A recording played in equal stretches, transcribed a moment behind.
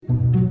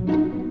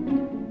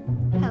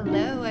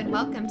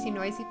Welcome to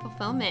Noisy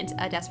Fulfillment,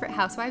 a Desperate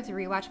Housewives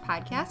rewatch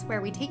podcast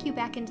where we take you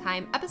back in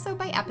time episode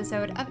by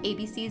episode of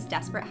ABC's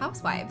Desperate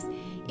Housewives.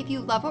 If you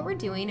love what we're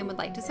doing and would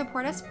like to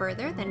support us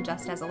further than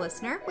just as a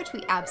listener, which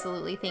we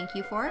absolutely thank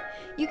you for,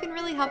 you can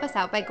really help us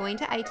out by going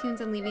to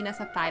iTunes and leaving us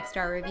a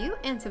 5-star review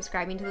and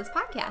subscribing to this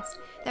podcast.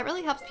 That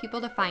really helps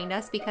people to find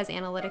us because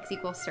analytics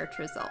equals search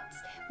results.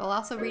 We'll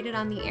also read it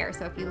on the air,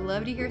 so if you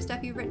love to hear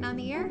stuff you've written on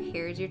the air,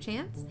 here's your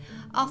chance.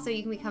 Also,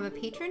 you can become a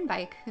patron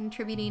by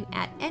contributing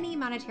at any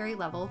monetary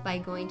level by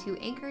going to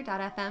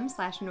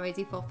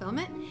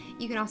anchor.fm/noisyfulfillment.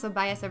 You can also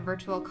buy us a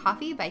virtual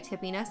coffee by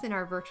tipping us in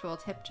our virtual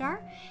tip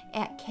jar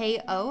at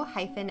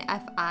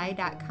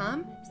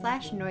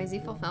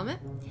ko-fi.com/noisyfulfillment.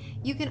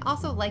 You can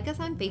also like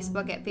us on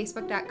Facebook at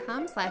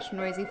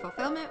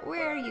facebook.com/noisyfulfillment,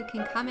 where you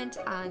can comment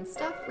on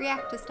stuff,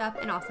 react to stuff,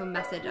 and also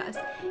message us.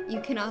 You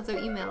can also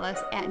email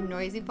us at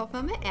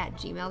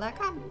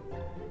noisyfulfillment@gmail.com.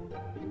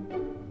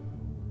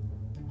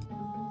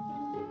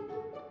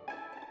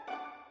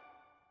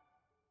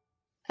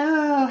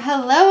 Oh,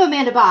 hello,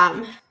 Amanda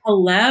Baum.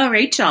 Hello,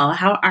 Rachel.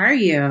 How are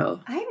you?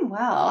 I'm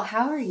well.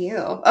 How are you?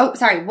 Oh,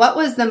 sorry. What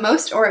was the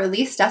most or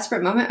least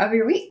desperate moment of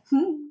your week?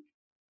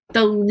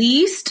 The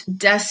least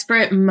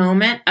desperate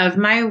moment of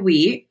my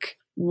week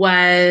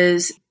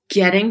was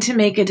getting to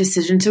make a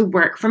decision to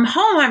work from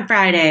home on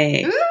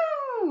Friday.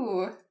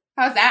 Ooh,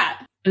 how's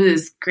that? It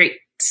was great.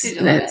 Did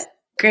you love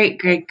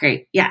it?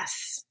 Great.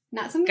 Yes.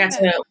 Not something Got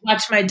to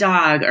watch my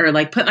dog or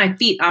like put my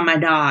feet on my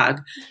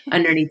dog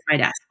underneath my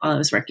desk while I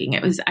was working.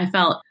 I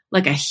felt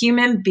like a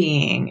human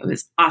being. It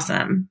was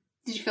awesome.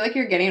 Did you feel like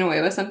you're getting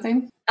away with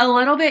something? A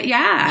little bit,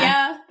 yeah.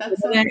 Yeah,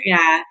 that's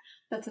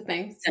a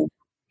thing. So,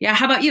 yeah,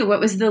 how about you? What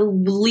was the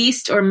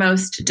least or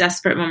most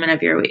desperate moment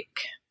of your week?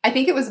 I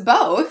think it was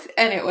both,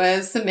 and it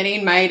was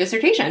submitting my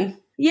dissertation.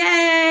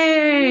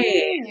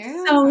 Yay!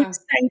 Yeah. So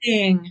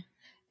exciting.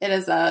 It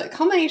is a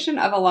culmination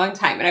of a long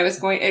time. And I was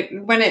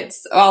when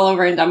it's all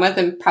over and done with,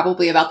 and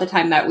probably about the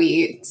time that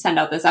we send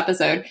out this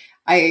episode,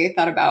 I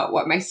thought about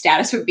what my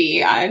status would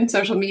be on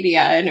social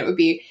media. And it would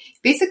be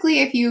basically,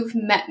 if you've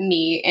met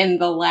me in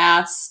the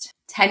last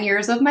 10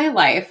 years of my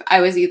life, I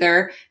was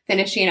either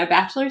finishing a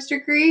bachelor's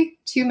degree,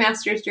 2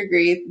 master's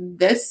degree.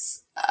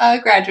 This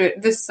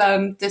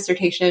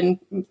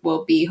dissertation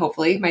will be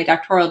hopefully my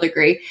doctoral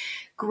degree,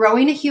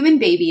 growing a human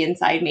baby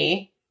inside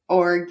me,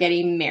 or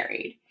getting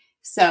married.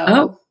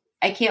 So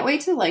I can't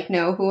wait to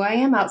know who I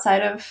am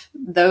outside of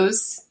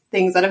those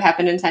things that have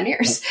happened in 10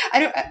 years.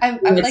 I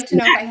would like to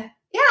know I'd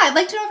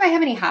like to know if I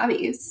have any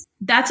hobbies.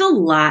 That's a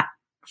lot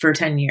for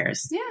 10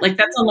 years. Yeah.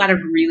 That's a lot of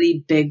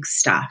really big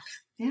stuff.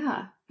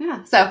 Yeah.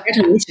 So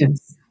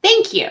congratulations.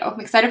 Thank you. I'm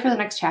excited for the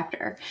next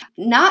chapter.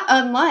 Not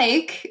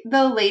unlike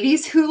The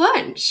Ladies Who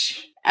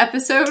Lunch.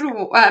 Episode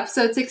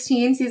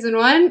 16, season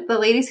 1, The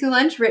Ladies Who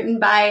Lunch, written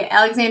by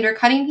Alexander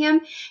Cunningham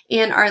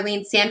and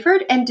Arlene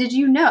Sanford. And did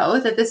you know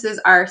that this is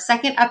our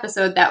second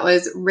episode that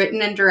was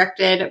written and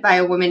directed by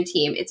a woman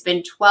team? It's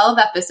been 12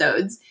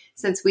 episodes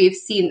since we've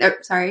seen, 11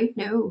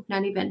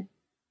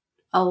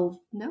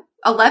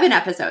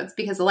 episodes,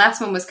 because the last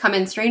one was Come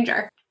In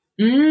Stranger.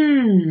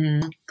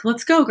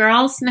 Let's go,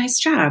 girls. Nice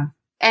job.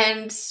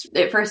 And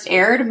it first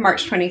aired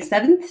March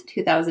 27th,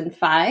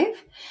 2005.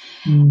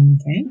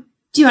 Okay.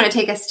 Do you want to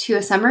take us to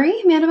a summary,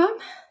 Amanda Baum?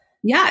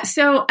 Yeah,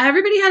 so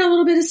everybody had a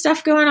little bit of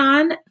stuff going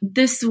on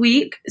this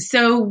week.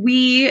 So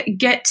we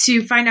get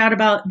to find out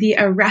about the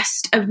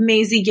arrest of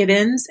Maisie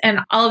Gibbons and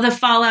all of the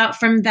fallout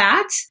from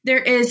that.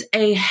 There is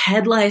a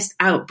head lice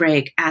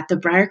outbreak at the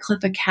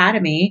Briarcliff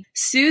Academy.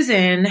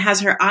 Susan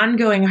has her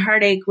ongoing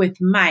heartache with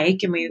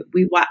Mike, and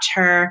we watch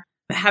her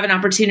have an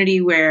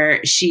opportunity where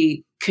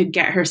she could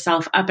get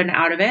herself up and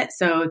out of it.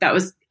 So that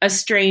was a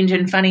strange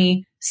and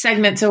funny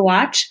segment to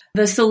watch.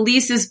 The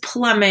Solis's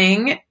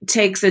plumbing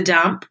takes a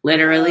dump,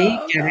 literally.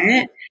 Get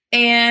it?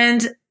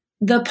 And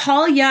the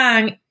Paul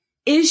Young,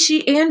 is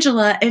she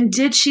Angela and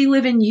did she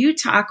live in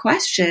Utah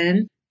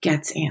question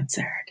gets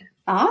answered.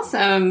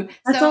 Awesome.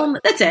 That's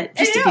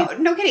it.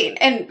 No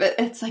kidding. But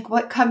it's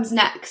what comes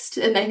next?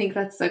 And I think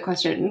that's the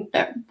question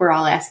that we're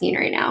all asking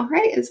right now,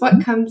 right? Is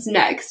what comes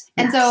next?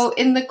 Yes. And so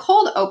in the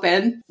cold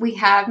open, we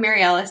have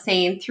Mariella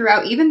saying,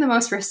 throughout even the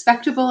most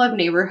respectable of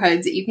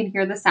neighborhoods, you can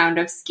hear the sound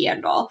of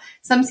scandal.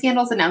 Some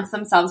scandals announce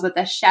themselves with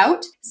a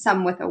shout,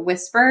 some with a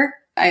whisper.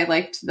 I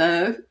liked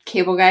the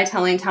cable guy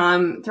telling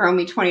Tom, throw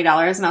me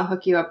 $20 and I'll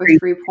hook you up with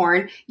free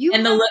porn.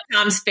 And the look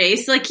on Tom's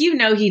face,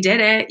 he did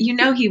it. He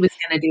was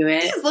going to do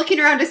it. He's looking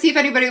around to see if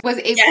anybody was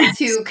able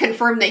to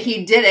confirm that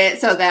he did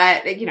it, so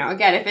that,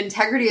 again, if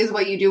integrity is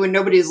what you do when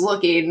nobody's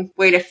looking,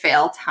 way to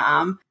fail,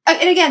 Tom.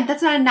 And again,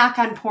 that's not a knock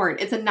on porn.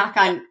 It's a knock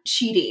on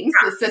cheating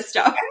the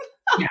system.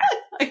 Yeah.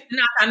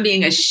 Not on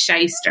being a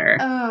shyster.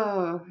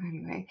 Oh,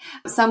 anyway.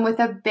 Some with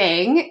a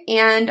bang.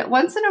 And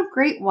once in a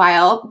great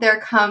while, there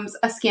comes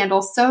a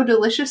scandal so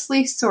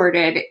deliciously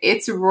sordid,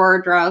 its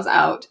roar draws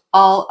out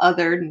all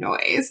other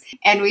noise.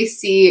 And we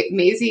see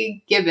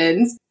Maisie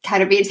Gibbons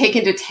kind of being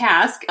taken to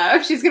task.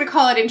 She's going to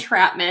call it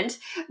entrapment,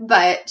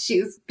 but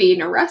she's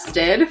being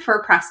arrested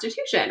for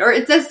prostitution. Or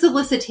it says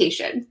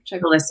solicitation.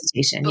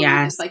 Solicitation,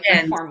 yeah. It's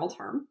a formal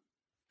term.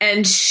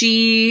 and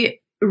she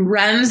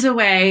runs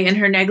away in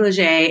her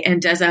negligee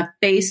and does a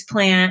face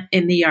plant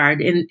in the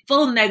yard in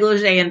full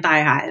negligee and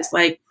thigh highs.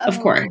 Like, of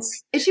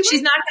course.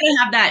 She's not going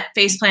to have that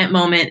face plant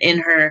moment in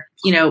her,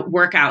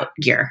 workout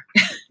gear.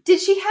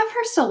 Did she have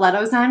her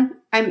stilettos on?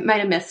 I might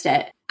have missed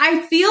it.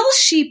 I feel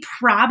she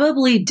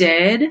probably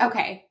did.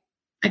 Okay.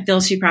 I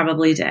feel she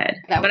probably did,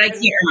 but I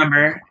can't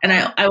remember. And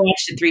I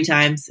watched it 3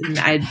 times and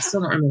I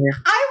still don't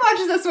remember. I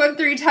watched this one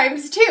 3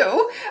 times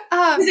too.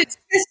 It's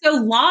so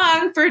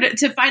long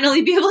to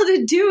finally be able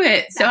to do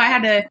it. So I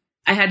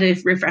had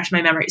to refresh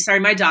my memory. Sorry,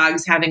 my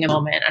dog's having a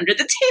moment under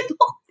the table.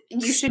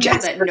 You should know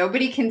that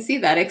nobody can see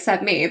that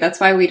except me. That's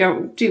why we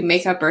don't do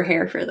makeup or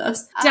hair for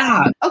this.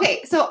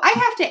 Okay, so I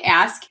have to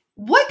ask,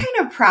 what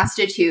kind of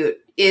prostitute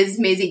is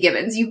Maisie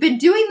Gibbons? You've been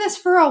doing this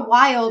for a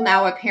while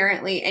now,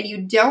 apparently, and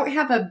you don't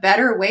have a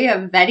better way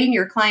of vetting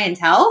your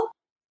clientele?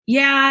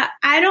 Yeah,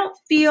 I don't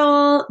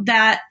feel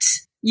that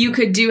you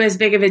could do as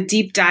big of a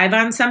deep dive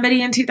on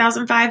somebody in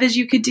 2005 as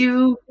you could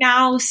do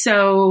now.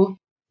 So,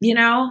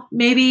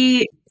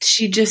 maybe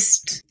she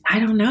just, I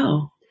don't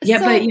know. Yeah,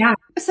 but yeah.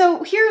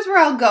 So here's where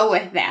I'll go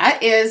with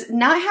that is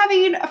not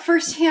having a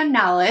firsthand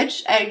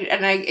knowledge.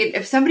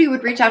 If somebody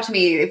would reach out to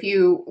me, if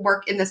you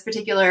work in this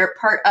particular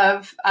part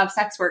of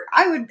sex work,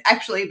 I would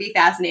actually be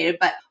fascinated.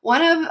 But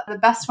one of the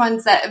best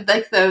ones that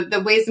like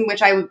the ways in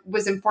which I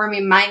was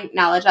informing my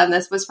knowledge on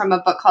this was from a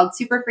book called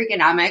Super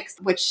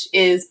Freakonomics, which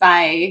is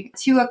by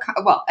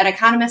an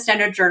economist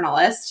and a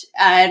journalist.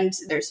 And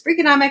there's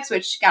Freakonomics,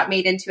 which got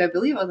made into, I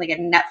believe it was like a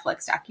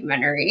Netflix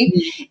documentary.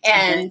 Mm-hmm.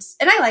 And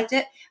I liked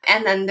it.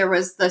 And then there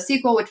was the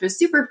sequel, which was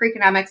Super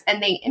Freakonomics,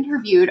 and they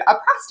interviewed a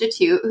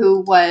prostitute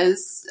who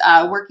was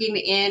working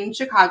in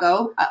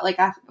Chicago, I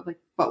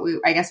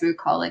guess we would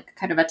call like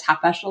kind of a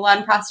top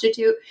echelon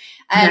prostitute.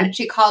 And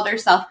she called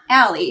herself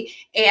Allie.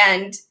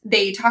 And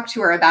they talked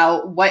to her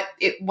about what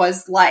it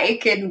was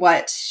like and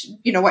what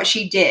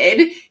she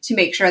did to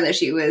make sure that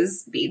she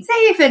was being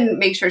safe and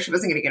make sure she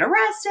wasn't going to get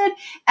arrested.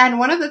 And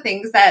one of the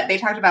things that they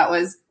talked about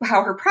was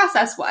how her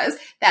process was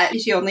that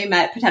she only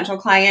met potential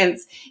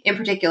clients in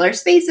particular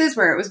spaces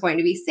where it was going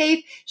to be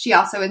safe. She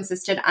also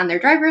insisted on their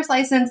driver's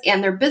license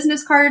and their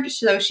business card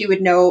so she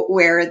would know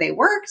where they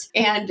worked.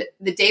 And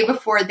the day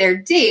before their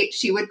date,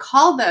 she would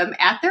call them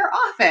at their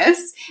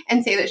office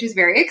and say that she's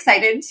very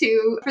excited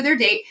for their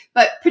date,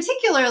 but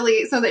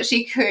particularly so that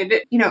she could,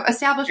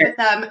 establish with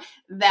them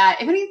that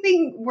if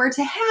anything were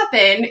to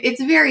happen,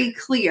 it's very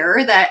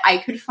clear that I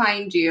could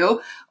find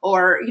you,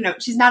 or,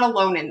 she's not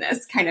alone in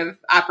this kind of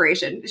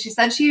operation. She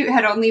said she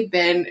had only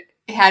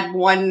had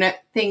one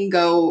thing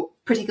go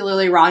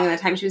particularly wrong in the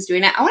time she was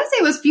doing it. I want to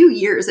say it was a few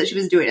years that she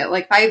was doing it,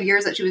 like 5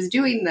 years that she was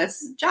doing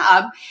this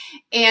job.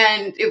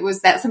 And it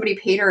was that somebody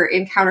paid her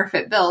in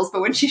counterfeit bills.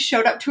 But when she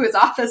showed up to his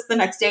office the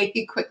next day,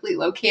 he quickly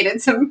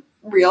located some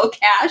real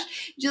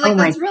cash. She's like,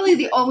 that's really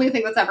the only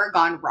thing that's ever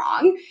gone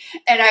wrong.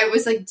 And I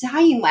was like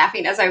dying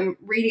laughing as I'm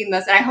reading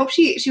this. And I hope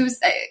she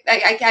was,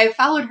 I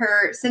followed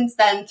her since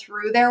then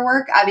through their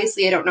work.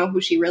 Obviously, I don't know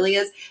who she really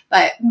is,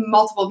 but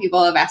multiple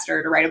people have asked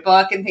her to write a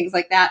book and things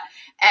like that.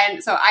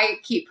 And so I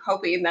keep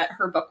hoping that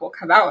her book will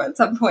come out at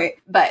some point.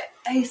 But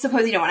I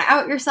suppose you don't want to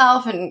out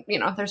yourself. And,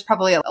 there's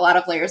probably a lot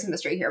of layers of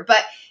mystery here.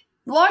 But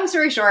long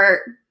story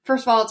short,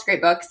 first of all, it's a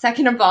great book.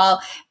 Second of all,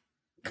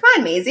 come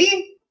on,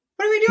 Maisie.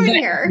 What are we doing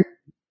here?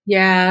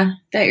 Yeah,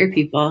 that your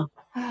people.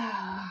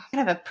 Kind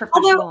of a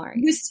professional.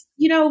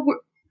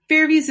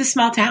 Fairview's a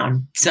small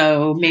town.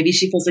 So maybe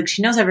she feels like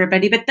she knows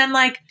everybody. But then,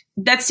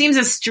 that seems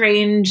a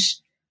strange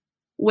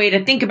way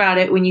to think about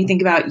it when you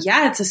think about,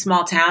 it's a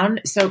small town.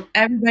 So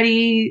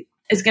everybody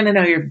is going to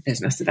know your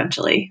business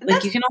eventually.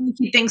 You can only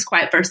keep things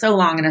quiet for so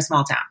long in a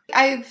small town.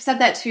 I've said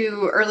that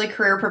to early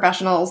career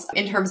professionals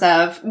in terms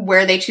of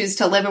where they choose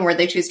to live and where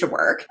they choose to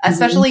work,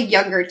 especially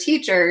younger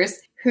teachers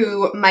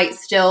who might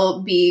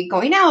still be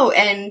going out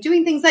and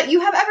doing things that you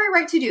have every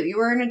right to do.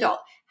 You are an adult.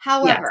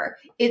 However,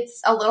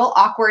 it's a little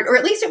awkward, or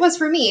at least it was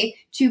for me,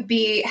 to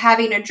be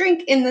having a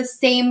drink in the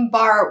same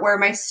bar where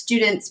my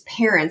students'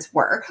 parents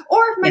were, or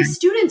my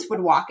students would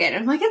walk in.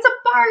 I'm like, it's a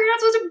bar. You're not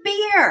supposed to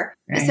be here.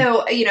 Right.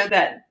 So,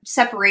 that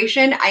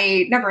separation,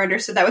 I never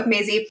understood that with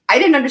Maisie. I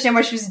didn't understand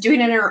what she was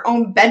doing in her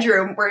own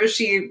bedroom where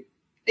she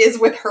is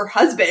with her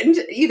husband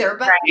either.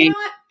 But you know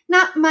what?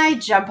 Not my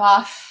jump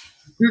off.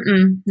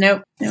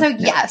 Nope. So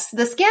yes,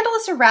 the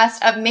scandalous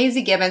arrest of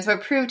Maisie Gibbons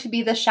would prove to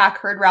be the shock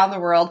heard around the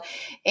world.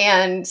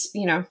 And,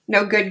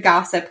 no good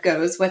gossip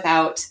goes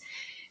without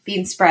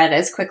being spread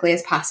as quickly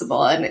as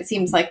possible. And it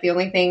seems like the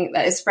only thing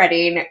that is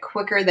spreading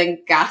quicker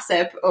than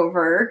gossip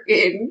over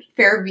in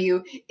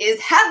Fairview is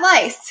head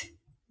lice.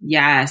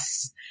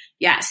 Yes.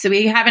 So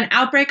we have an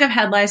outbreak of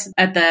head lice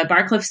at the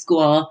Barcliff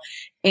School,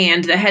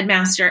 and the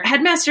headmaster,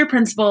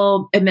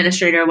 principal,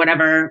 administrator,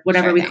 whatever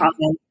we call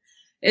them,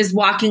 is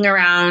walking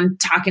around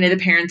talking to the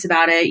parents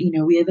about it.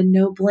 We have a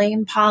no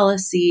blame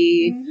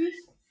policy. Mm-hmm.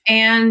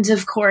 And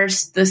of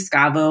course, the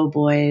Scavo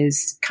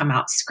boys come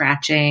out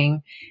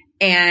scratching.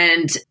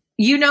 And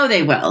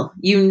they will.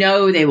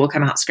 They will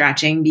come out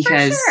scratching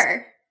because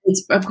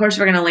Of course,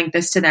 we're going to link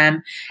this to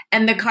them.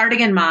 And the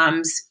Cardigan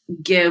moms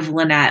give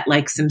Lynette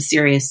like some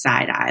serious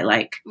side eye,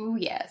 like, "Ooh,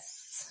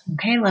 yes.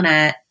 Okay,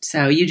 Lynette."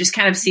 So you just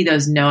kind of see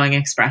those knowing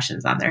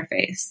expressions on their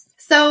face.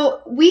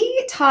 So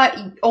we taught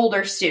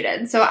older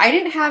students. So I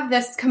didn't have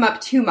this come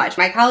up too much.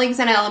 My colleagues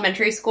in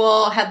elementary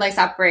school had lice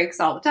outbreaks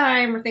all the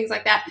time or things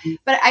like that.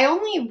 But I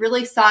only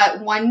really saw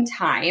it one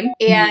time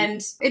and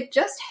it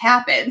just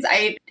happens.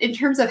 In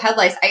terms of head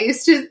lice, I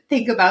used to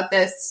think about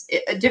this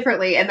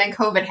differently and then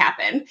COVID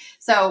happened.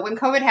 So when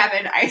COVID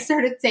happened, I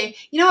started saying,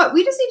 you know what,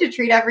 we just need to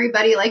treat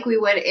everybody like we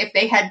would if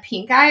they had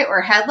pink eye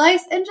or head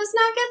lice and just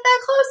not get that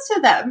close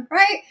to them,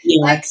 right?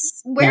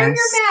 Yes. Like wear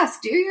your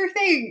mask, do your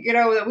thing,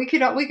 that we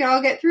could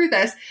all get through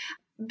this,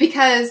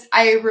 because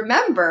I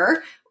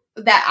remember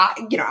that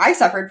I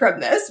suffered from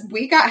this.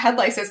 We got head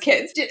lice as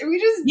kids. We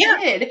just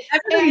did.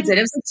 Everybody did.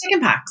 It was like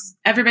chickenpox.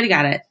 Everybody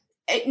got it.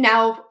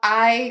 Now,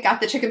 I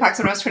got the chickenpox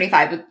when I was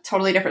 25. A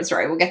totally different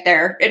story. We'll get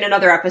there in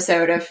another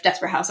episode of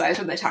Desperate Housewives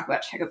when they talk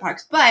about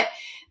chickenpox. But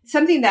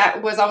something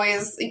that was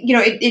always,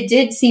 it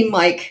did seem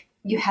like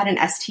you had an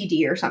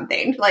STD or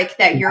something, like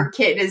that your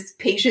kid is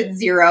patient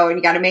zero and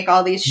you got to make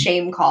all these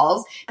shame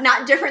calls.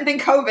 Not different than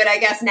COVID, I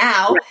guess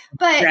now,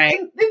 but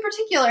in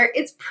particular,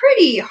 it's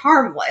pretty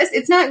harmless.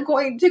 It's not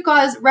going to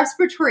cause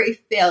respiratory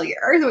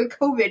failure the way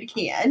COVID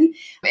can.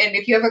 And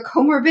if you have a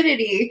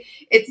comorbidity,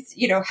 it's,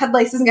 head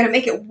lice isn't going to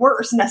make it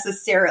worse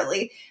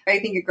necessarily. I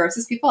think it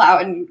grosses people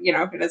out and,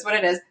 it is what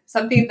it is.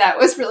 Something that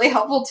was really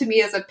helpful to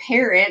me as a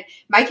parent.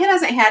 My kid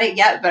hasn't had it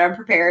yet, but I'm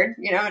prepared.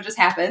 It just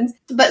happens.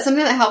 But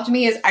something that helped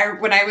me is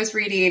when I was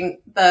reading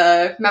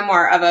the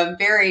memoir of a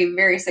very,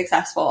 very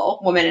successful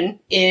woman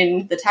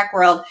in the tech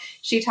world,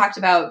 she talked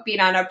about being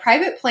on a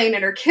private plane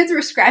and her kids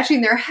were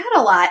scratching their head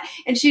a lot.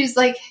 And she was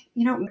like,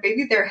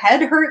 maybe their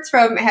head hurts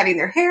from having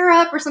their hair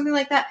up or something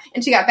like that.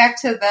 And she got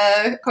back to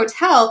the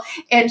hotel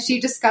and she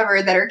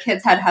discovered that her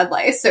kids had head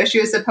lice. So she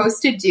was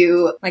supposed to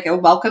do like a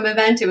welcome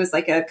event. It was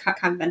like a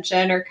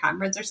convention or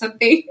conference or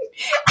something.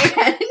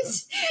 And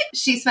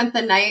she spent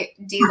the night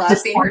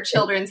delousing her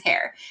children's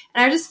hair.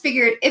 And I just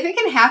figured if it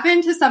can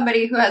happen to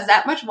somebody who has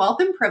that much wealth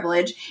and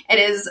privilege and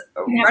is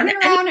running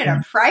around in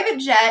a private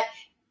jet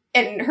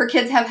and her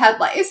kids have head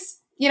lice,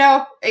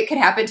 it could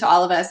happen to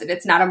all of us, and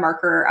it's not a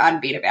marker on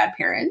being a bad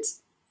parent.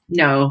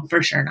 No,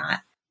 for sure not.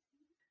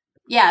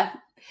 Yeah.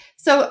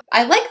 So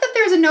I like that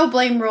there's a no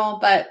blame rule,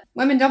 but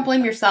women, don't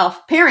blame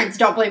yourself. Parents,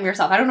 don't blame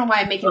yourself. I don't know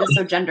why I'm making this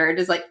so gendered.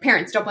 It's like,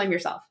 parents, don't blame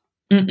yourself.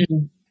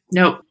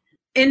 Nope.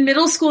 In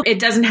middle school, it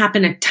doesn't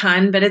happen a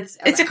ton, but it's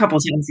a couple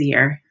times a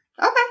year.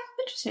 Okay.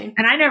 Interesting.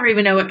 And I never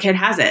even know what kid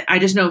has it. I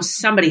just know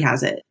somebody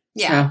has it.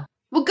 Yeah. So.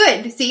 Well,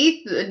 good.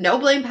 See, no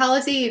blame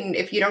policy. And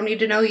if you don't need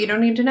to know, you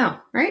don't need to know.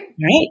 Right?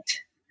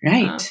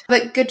 Right.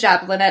 But good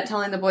job, Lynette,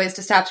 telling the boys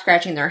to stop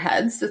scratching their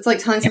heads. It's like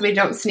telling somebody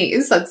don't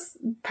sneeze. That's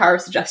power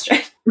of suggestion.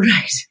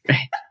 Right.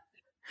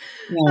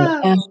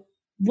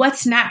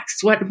 What's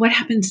next? What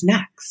happens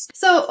next?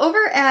 So over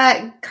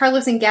at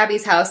Carlos and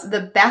Gabby's house,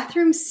 the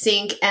bathroom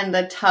sink and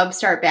the tub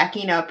start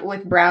backing up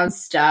with brown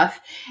stuff.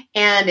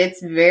 And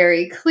it's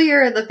very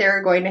clear that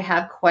they're going to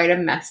have quite a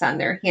mess on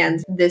their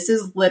hands. This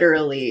is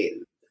literally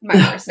my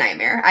worst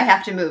nightmare. I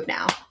have to move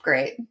now.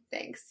 Great.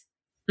 Thanks.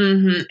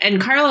 Mm-hmm.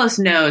 And Carlos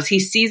knows. He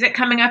sees it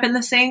coming up in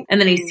the sink,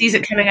 and then he sees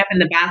it coming up in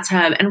the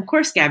bathtub. And of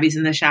course, Gabby's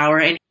in the shower,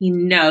 and he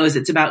knows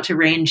it's about to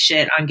rain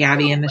shit on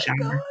Gabby in the shower.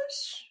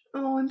 Gosh.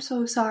 Oh, I'm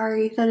so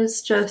sorry. That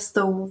is just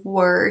the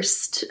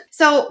worst.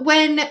 So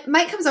when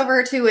Mike comes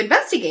over to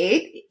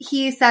investigate,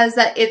 he says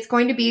that it's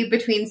going to be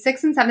between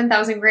 $6,000 and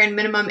 $7,000 grand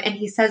minimum, and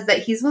he says that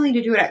he's willing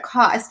to do it at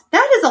cost.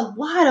 That is a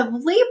lot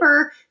of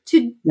labor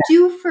to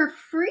do for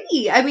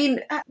free. I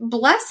mean,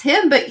 bless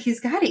him, but he's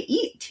got to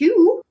eat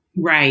too.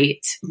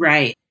 Right.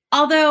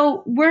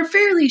 Although we're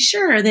fairly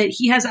sure that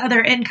he has other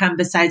income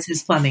besides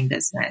his plumbing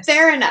business.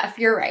 Fair enough.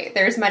 You're right.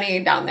 There's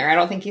money down there. I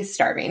don't think he's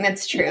starving.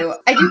 It's true.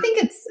 I do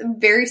think it's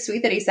very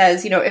sweet that he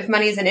says, if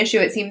money is an issue,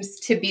 it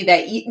seems to be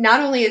that not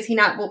only is he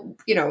not,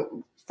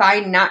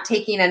 fine not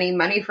taking any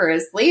money for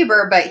his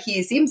labor, but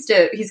he's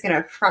going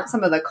to front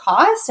some of the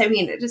cost. I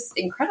mean, it's just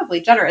incredibly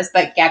generous.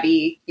 But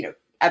Gabby,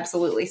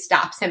 absolutely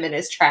stops him in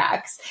his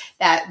tracks,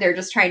 that they're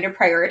just trying to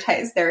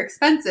prioritize their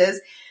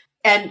expenses.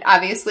 And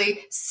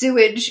obviously,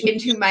 sewage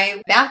into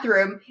my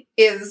bathroom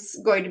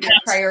is going to be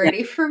a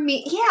priority for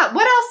me. Yeah,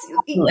 what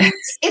else?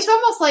 It's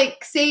almost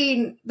like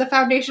saying the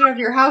foundation of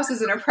your house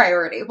isn't a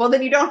priority. Well,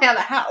 then you don't have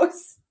a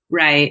house.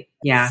 Right,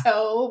 yeah.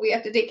 So we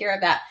have to take care of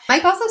that.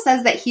 Mike also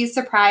says that he's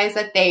surprised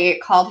that they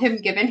called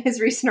him given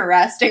his recent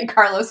arrest, and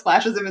Carlos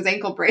flashes him his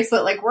ankle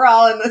bracelet like, we're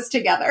all in this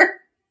together.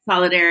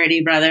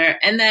 Solidarity, brother.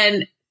 And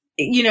then,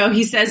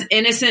 he says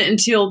innocent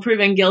until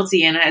proven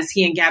guilty. And as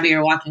he and Gabby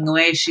are walking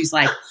away, she's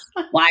like,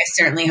 well, I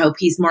certainly hope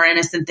he's more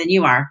innocent than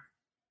you are.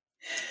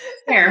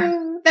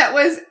 Fair. That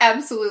was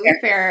absolutely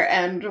fair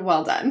and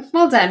well done.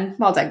 Well done,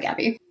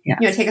 Gabby. Yes.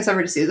 You want to take us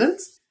over to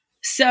Susan's?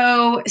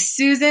 So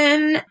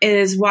Susan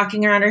is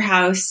walking around her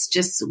house,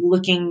 just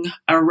looking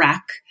a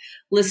wreck,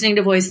 listening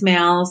to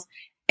voicemails.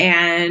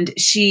 And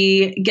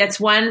she gets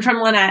one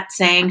from Lynette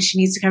saying she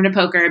needs to come to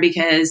poker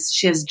because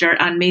she has dirt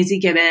on Maisie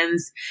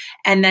Gibbons,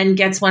 and then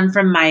gets one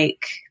from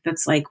Mike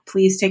that's like,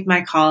 please take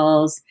my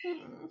calls.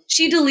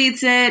 She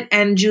deletes it,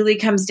 and Julie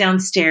comes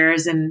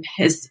downstairs and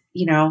is,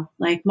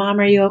 like, Mom,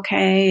 are you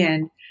okay?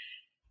 And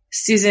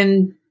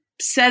Susan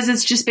says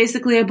it's just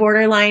basically a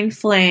borderline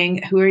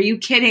fling. Who are you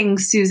kidding,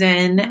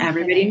 Susan?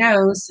 Everybody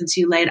knows since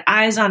you laid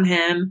eyes on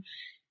him,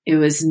 it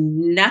was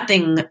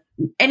nothing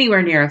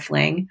anywhere near a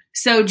fling.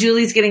 So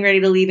Julie's getting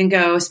ready to leave and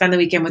go spend the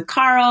weekend with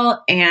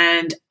Carl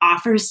and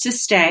offers to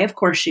stay. Of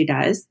course she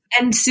does.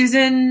 And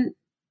Susan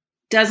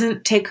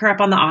doesn't take her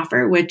up on the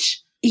offer,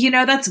 which,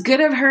 that's good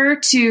of her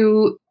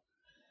to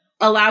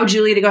allow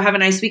Julie to go have a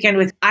nice weekend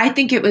with. I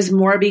think it was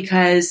more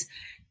because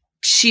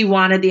she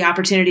wanted the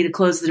opportunity to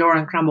close the door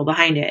and crumble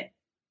behind it.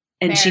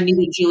 And she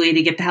needed Julie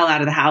to get the hell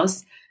out of the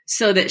house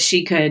so that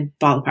she could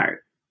fall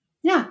apart.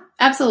 Yeah,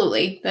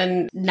 absolutely.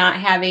 Then not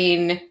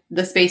having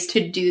the space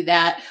to do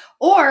that,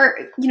 or,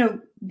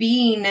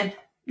 being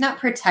not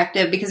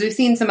protective, because we've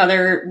seen some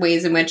other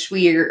ways in which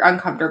we are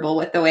uncomfortable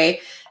with the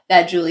way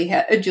that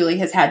Julie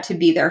has had to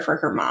be there for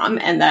her mom,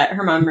 and that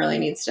her mom really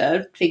needs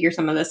to figure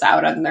some of this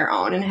out on their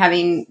own. And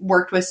having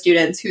worked with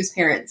students whose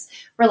parents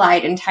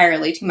relied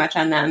entirely too much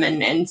on them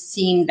and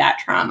seeing that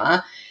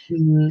trauma,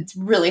 it's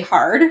really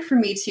hard for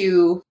me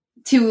to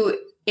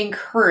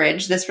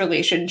encourage this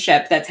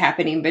relationship that's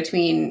happening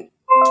between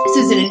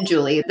Susan and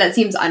Julie. That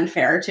seems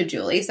unfair to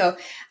Julie. So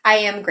I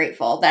am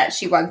grateful that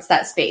she wants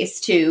that space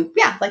to,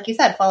 like you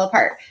said, fall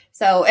apart.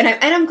 So, and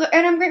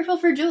I'm grateful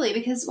for Julie,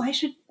 because life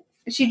shouldn't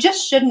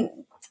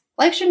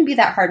be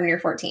that hard when you're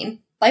 14.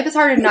 Life is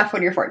hard enough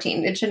when you're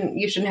 14. You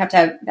shouldn't have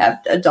to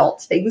have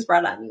adult things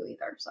brought on you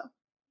either. So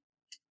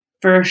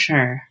for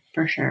sure.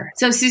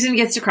 So Susan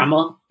gets to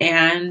crumble,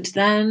 and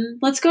then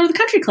let's go to the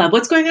country club.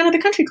 What's going on at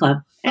the country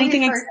club?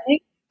 Anything exciting?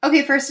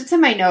 Okay, first, it's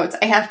in my notes.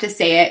 I have to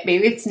say it.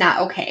 Maybe it's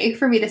not okay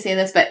for me to say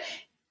this, but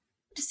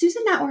does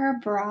Susan not wear a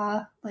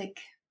bra?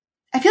 Like,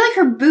 I feel like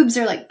her boobs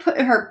are like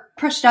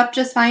pushed up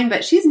just fine,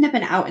 but she's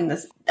nipping out in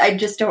this. I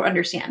just don't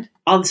understand.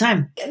 All the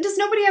time. Does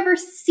nobody ever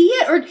see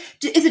it, or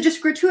is it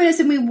just gratuitous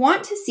and we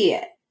want to see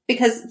it?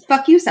 Because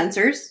fuck you,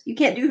 censors. You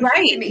can't do it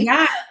to me.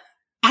 Yeah.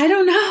 I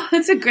don't know.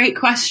 That's a great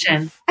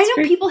question. I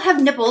know people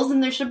have nipples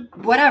and there should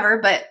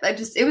whatever, but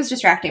it was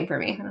distracting for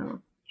me. I don't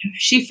know.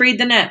 She freed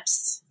the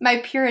nips.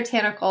 My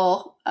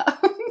puritanical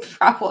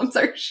problems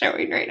are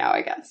showing right now,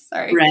 I guess.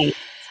 Sorry. Right.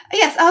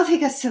 Yes, I'll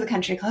take us to the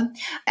country club.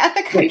 At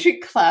the country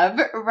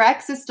club,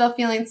 Rex is still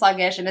feeling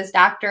sluggish, and his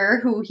doctor,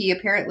 who he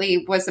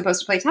apparently was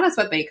supposed to play tennis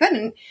with, but he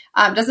couldn't,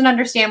 doesn't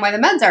understand why the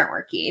meds aren't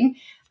working.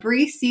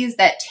 Bree sees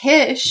that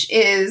Tish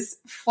is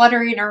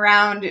fluttering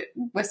around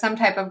with some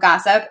type of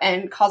gossip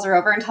and calls her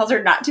over and tells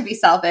her not to be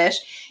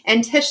selfish.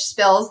 And Tish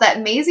spills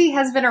that Maisie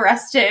has been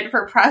arrested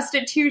for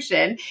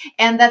prostitution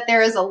and that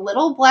there is a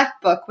little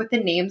black book with the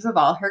names of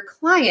all her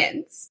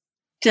clients.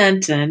 Dun,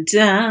 dun,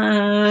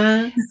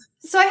 dun.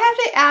 So I have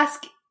to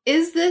ask,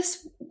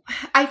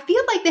 I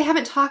feel like they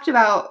haven't talked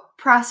about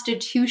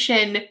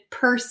prostitution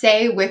per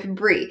se with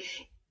Bree.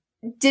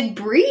 Did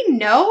Bree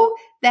know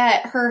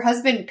that her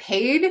husband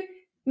paid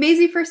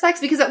Maisie for sex?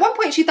 Because at one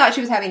point she thought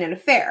she was having an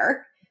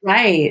affair.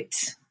 Right.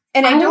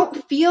 And I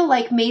don't feel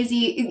like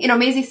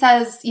Maisie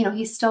says,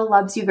 he still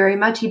loves you very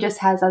much. He just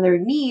has other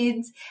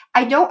needs.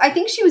 I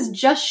think she was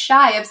just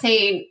shy of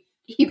saying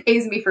he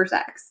pays me for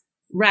sex.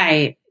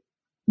 Right.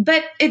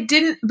 But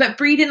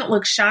Bree didn't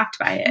look shocked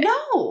by it.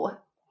 No.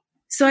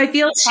 So I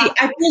feel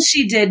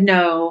she did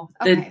know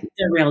the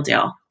real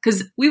deal,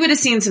 because we would have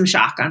seen some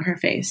shock on her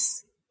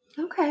face.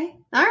 Okay.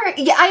 All right.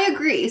 Yeah, I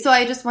agree. So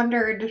I just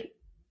wondered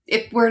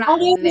if we're not.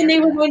 Although when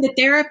they were going to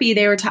therapy,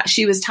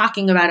 she was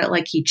talking about it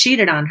like he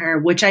cheated on her,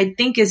 which I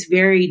think is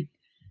he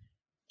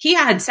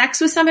had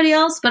sex with somebody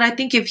else, but I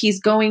think if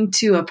he's going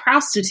to a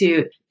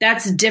prostitute,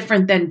 that's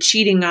different than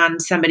cheating on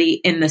somebody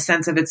in the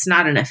sense of it's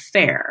not an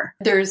affair.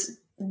 There's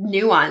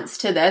nuance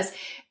to this,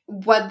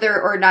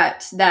 whether or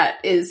not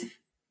that is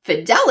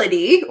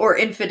fidelity or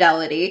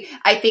infidelity.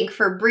 I think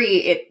for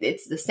Bree,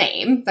 it's the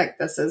same. Like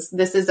this is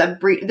a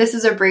betrayal. This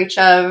is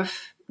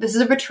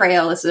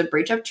a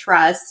breach of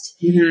trust,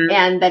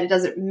 and that it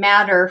doesn't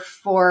matter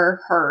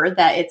for her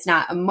that it's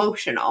not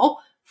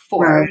emotional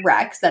for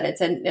Rex, that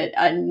it's a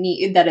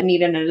need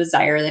and a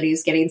desire that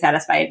he's getting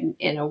satisfied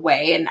in a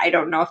way. And I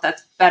don't know if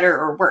that's better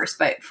or worse,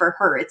 but for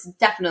her, it's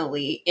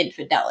definitely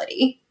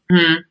infidelity.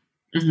 Mm-hmm.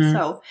 Mm-hmm.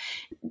 So,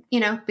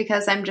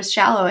 because I'm just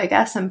shallow, I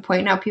guess I'm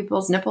pointing out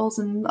people's nipples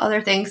and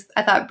other things.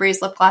 I thought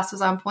Bree's lip gloss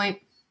was on point.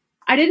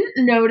 I didn't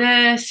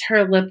notice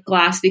her lip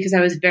gloss because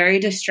I was very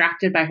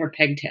distracted by her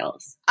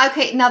pigtails.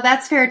 Okay, now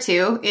that's fair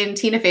too. In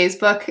Tina Fey's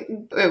book,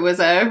 it was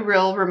a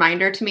real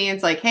reminder to me.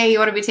 It's like, hey, you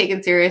want to be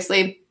taken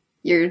seriously?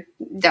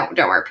 Don't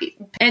wear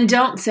pigtails. And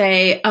don't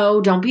say,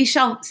 oh, don't be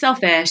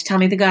selfish. Tell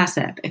me the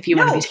gossip if you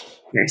want to be taken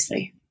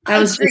seriously.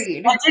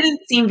 That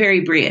didn't seem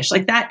very Bree-ish.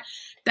 Like that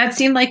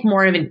seemed like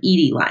more of an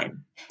Edie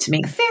line. to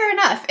me. Fair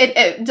enough.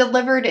 It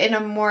delivered in a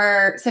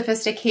more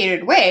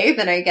sophisticated way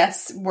than I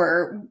guess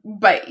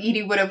but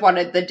Edie would have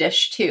wanted the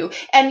dish too.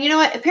 And you know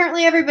what?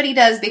 Apparently everybody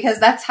does, because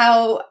that's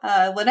how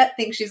Lynette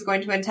thinks she's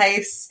going to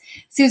entice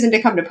Susan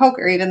to come to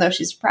poker, even though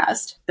she's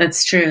depressed.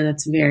 That's true.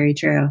 That's very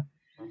true.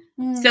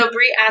 So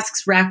Bree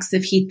asks Rex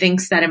if he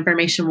thinks that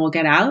information will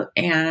get out,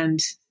 and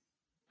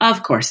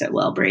of course it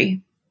will,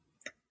 Bree.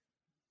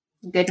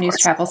 Good news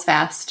travels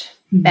fast.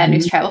 Bad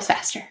news travels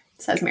faster,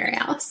 says Mary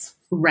Alice.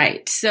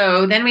 Right.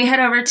 So then we head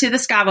over to the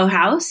Scavo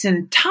house,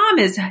 and Tom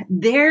is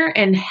there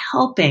and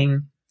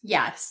helping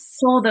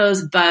pull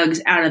those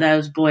bugs out of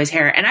those boys'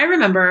 hair. And I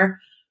remember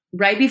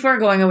right before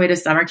going away to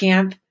summer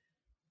camp,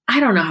 I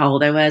don't know how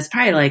old I was,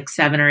 probably like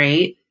 7 or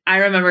 8. I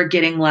remember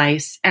getting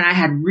lice, and I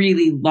had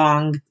really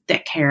long,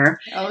 thick hair.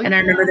 And I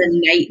remember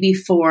the night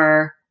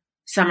before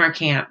summer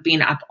camp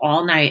being up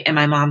all night and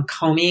my mom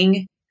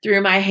combing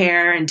through my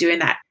hair and doing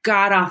that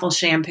god-awful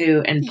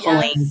shampoo and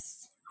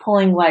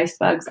pulling lice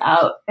bugs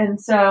out.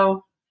 And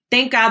so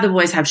thank God the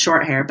boys have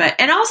short hair,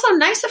 and also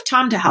nice of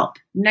Tom to help.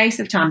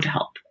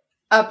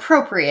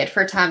 Appropriate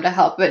for Tom to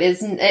help, but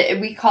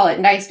we call it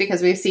nice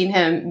because we've seen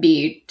him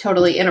be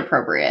totally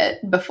inappropriate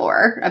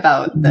before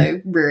about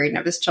the rearing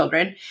of his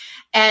children.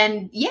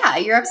 And yeah,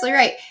 you're absolutely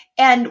right.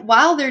 And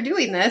while they're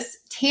doing this,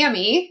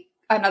 Tammy,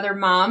 another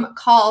mom,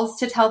 calls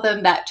to tell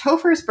them that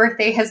Topher's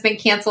birthday has been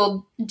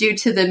canceled due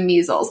to the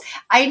measles.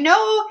 I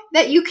know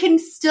that you can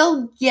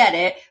still get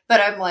it, but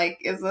I'm like,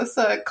 is this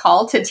a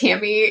call to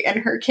Tammy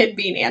and her kid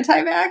being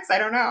anti-vax? I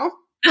don't know.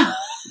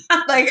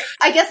 Like,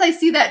 I guess I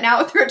see that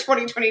now through a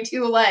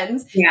 2022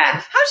 lens.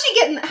 Yeah. How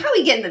are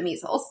we getting the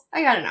measles?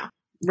 I gotta know.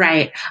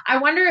 Right. I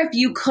wonder if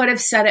you could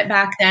have said it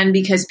back then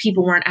because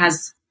people weren't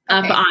as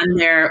up on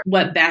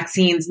what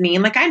vaccines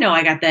mean. Like, I know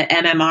I got the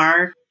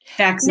MMR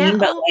vaccine,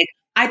 but like,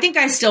 I think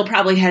I still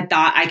probably had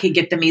thought I could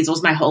get the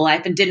measles my whole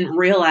life and didn't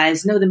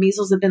realize, no, the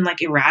measles have been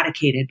like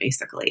eradicated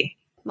basically.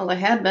 Well, I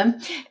had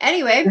been.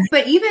 Anyway,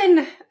 but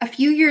even a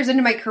few years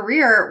into my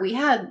career, we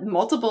had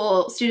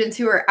multiple students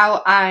who were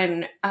out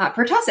on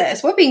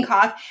pertussis, whooping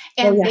cough,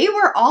 and they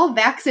were all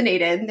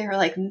vaccinated. And they were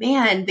like,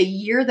 man, the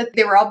year that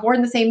they were all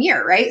born the same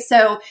year, right?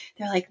 So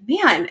they're like,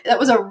 man, that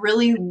was a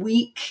really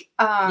weak...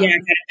 got a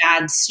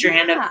bad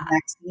strand of the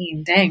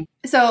vaccine. Dang.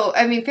 So,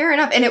 I mean, fair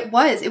enough. And it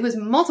was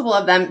multiple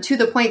of them, to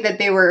the point that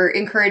they were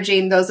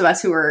encouraging those of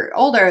us who were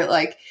older,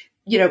 like,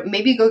 you know,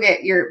 maybe go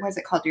get your, what's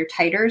it called? Your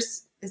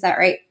titers. Is that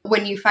right?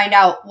 When you find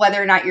out whether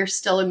or not you're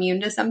still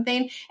immune to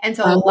something. And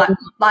so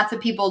lots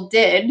of people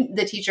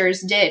the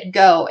teachers did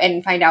go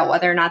and find out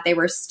whether or not they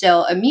were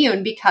still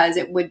immune, because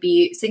it would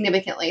be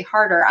significantly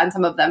harder on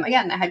some of them,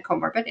 again, that had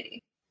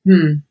comorbidity.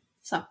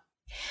 So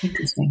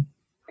interesting.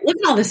 Look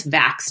at all this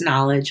vax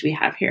knowledge we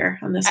have here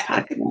on this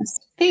podcast.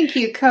 Thank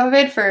you,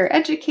 COVID, for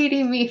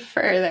educating me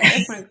further.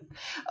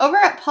 Over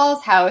at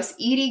Paul's house,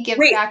 Edie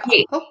gives back...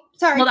 Oh,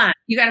 sorry. Hold on.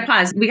 You got to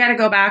pause. We got to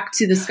go back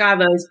to the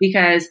Scavos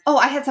because... Oh,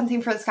 I had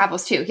something for the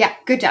Scavos too. Yeah,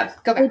 good job.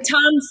 Go back.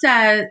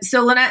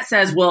 So Lynette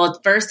says, well,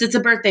 first it's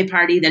a birthday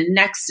party. Then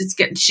next it's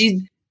good.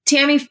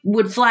 Tammy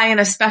would fly in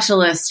a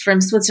specialist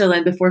from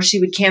Switzerland before she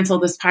would cancel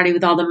this party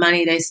with all the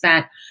money they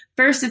spent.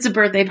 First it's a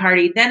birthday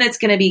party. Then it's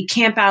going to be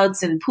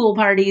campouts and pool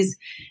parties.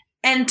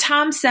 And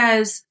Tom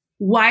says,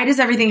 why does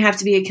everything have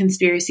to be a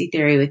conspiracy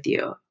theory with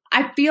you?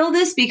 I feel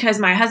this because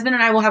my husband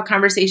and I will have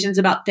conversations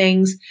about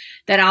things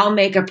that I'll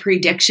make a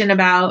prediction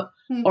about,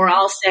 or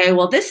I'll say,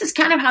 well, this is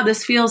kind of how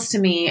this feels to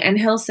me. And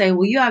he'll say,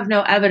 well, you have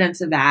no evidence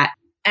of that.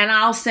 And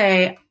I'll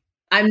say,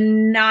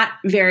 I'm not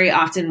very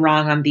often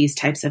wrong on these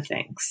types of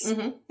things.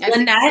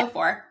 Lynette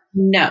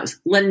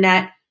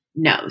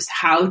knows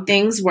how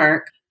things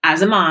work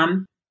as a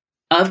mom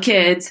of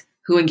kids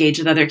who engage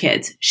with other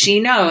kids.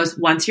 She knows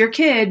once your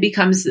kid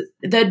becomes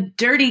the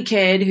dirty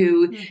kid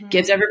who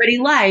gives everybody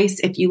lice,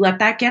 if you let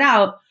that get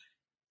out,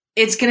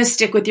 it's going to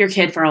stick with your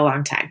kid for a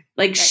long time.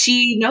 Like,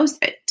 she knows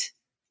it.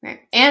 Right.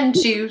 And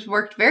she's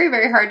worked very,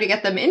 very hard to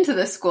get them into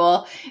the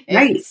school.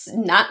 It's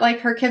not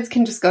like her kids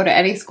can just go to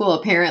any school,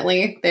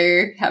 apparently.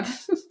 They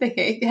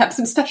have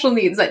some special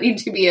needs that need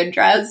to be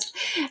addressed,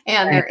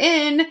 and they're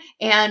in.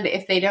 And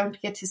if they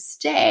don't get to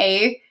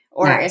stay,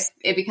 or if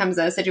it becomes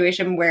a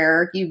situation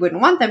where you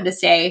wouldn't want them to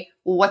stay,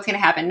 well, what's going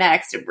to happen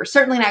next? We're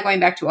certainly not going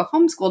back to a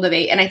homeschool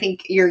debate. And I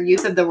think your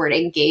use of the word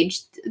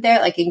engaged there,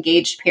 like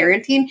engaged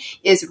parenting,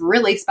 is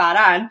really spot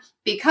on,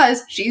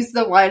 because she's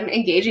the one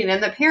engaging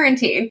in the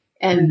parenting.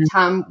 And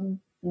Tom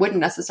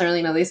wouldn't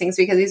necessarily know these things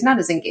because he's not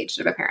as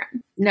engaged of a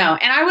parent. No.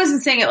 And I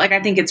wasn't saying it like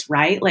I think it's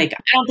right. Like,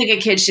 I don't think a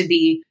kid should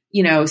be,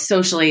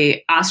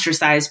 socially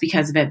ostracized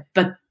because of it,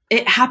 but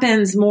it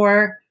happens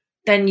more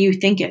than you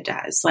think it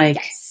does.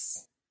 Like,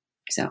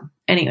 so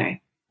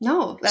anyway.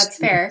 No, that's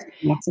fair.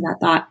 Lots of that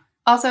thought.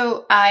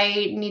 Also,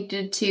 I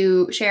needed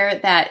to share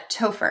that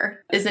Topher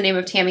is the name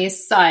of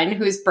Tammy's son,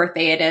 whose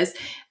birthday it is.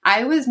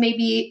 I was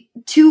maybe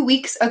 2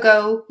 weeks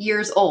ago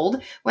years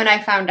old when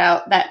I found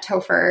out that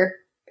Topher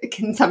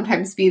can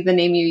sometimes be the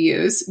name you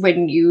use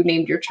when you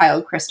named your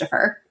child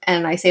Christopher.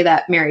 And I say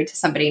that married to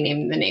someone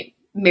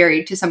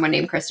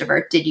named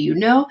Christopher. Did you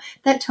know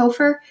that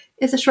Topher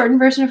is a shortened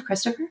version of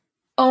Christopher?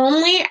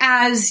 only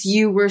as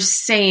you were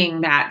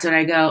saying that did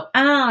I go,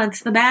 oh,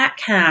 it's the back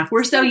half.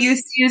 We're so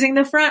used to using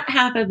the front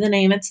half of the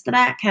name. It's the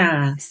back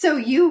half. So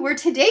you were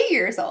today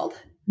years old.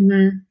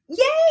 Mm-hmm.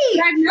 Yay!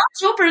 Yeah,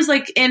 Topher's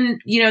like in,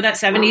 that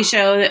 70s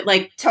show that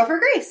like. Topher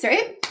Grace,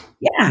 right?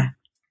 Yeah.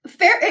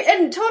 Fair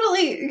and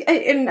totally,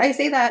 and I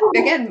say that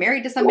again,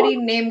 married to somebody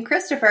named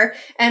Christopher,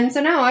 and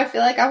so now I feel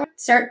like I would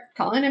start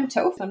calling him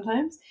Toph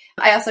sometimes.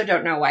 I also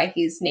don't know why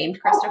he's named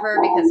Christopher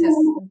because his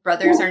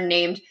brothers are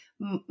named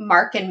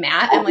Mark and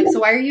Matt. I'm like, so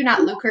why are you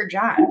not Luke or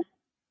John?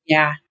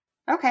 Yeah.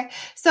 Okay.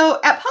 So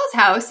at Paul's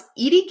house,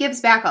 Edie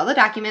gives back all the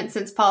documents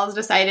since Paul's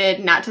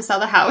decided not to sell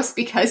the house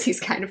because he's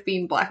kind of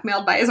being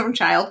blackmailed by his own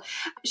child.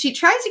 She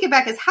tries to get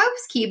back his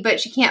house key, but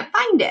she can't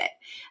find it.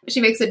 She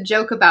makes a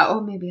joke about,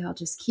 oh, maybe I'll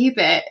just keep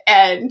it.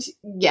 And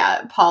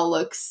yeah,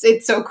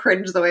 it's so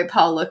cringe the way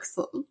Paul looks.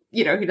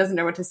 He doesn't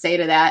know what to say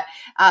to that.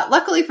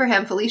 Luckily for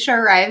him, Felicia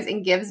arrives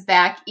and gives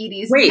back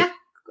Edie's neck.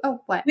 Oh,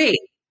 what? Wait,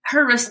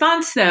 her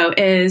response though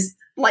is,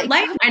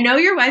 lighten. I know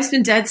your wife's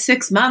been dead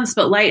 6 months,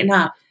 but lighten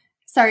up.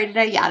 Sorry, did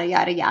I yada,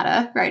 yada,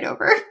 yada right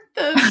over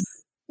the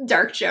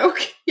dark joke?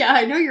 Yeah,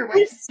 I know your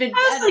wife's been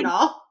dead and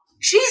all.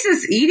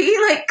 Jesus, Edie,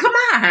 come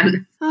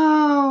on.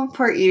 Oh,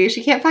 poor Edie.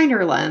 She can't find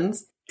her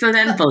lens. So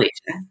then Felicia.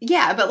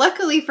 Yeah, but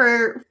luckily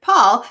for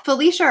Paul,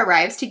 Felicia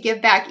arrives to give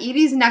back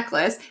Edie's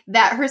necklace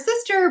that her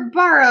sister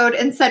borrowed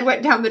and said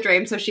went down the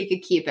drain so she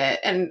could keep it.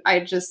 And I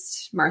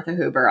just Martha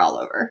Huber all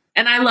over.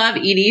 And I love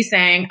Edie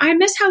saying, I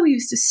miss how we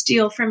used to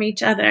steal from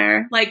each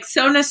other.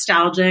 So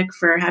nostalgic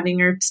for having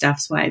her stuff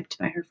swiped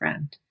by her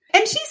friend.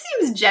 And she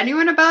seems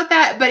genuine about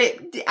that,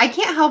 but I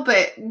can't help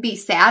but be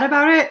sad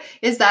about it,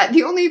 is that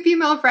the only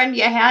female friend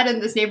you had in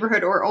this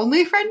neighborhood, or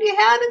only friend you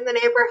had in the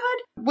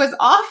neighborhood, was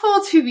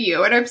awful to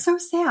you, and I'm so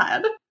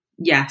sad.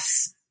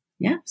 Yes.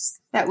 Yes.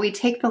 That we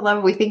take the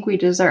love we think we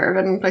deserve,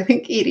 and I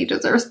think Edie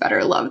deserves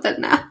better love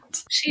than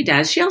that. She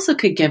does. She also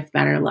could give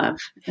better love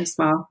as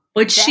well,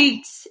 which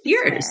she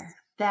hears.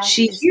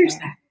 She hears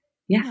that.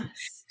 Yeah.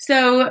 Yes.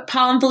 So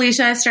Paul and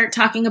Felicia start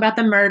talking about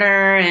the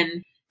murder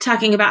and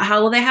talking about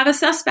how, they have a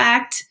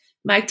suspect,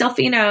 Mike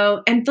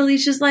Delfino, and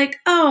Felicia's like,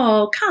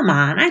 oh, come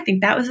on. I think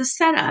that was a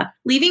setup.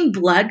 Leaving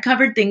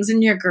blood-covered things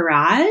in your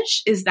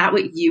garage? Is that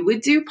what you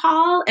would do,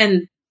 Paul?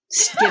 And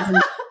give him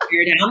a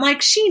stare down.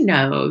 She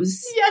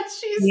knows.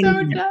 Yes, she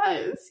so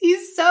does.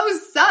 He's so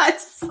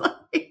sus.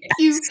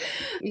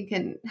 You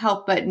can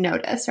help but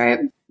notice, right?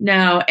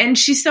 No, and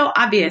she's so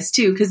obvious,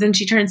 too, because then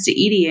she turns to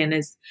Edie and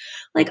is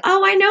like,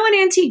 oh, I know an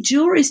antique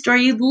jewelry store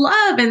you'd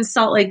love in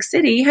Salt Lake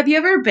City. Have you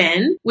ever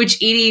been? Which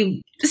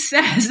Edie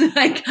says,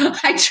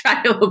 I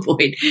try to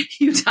avoid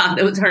Utah.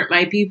 Those hurt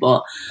my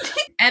people.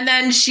 And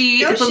then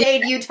she... No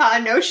shade, Utah.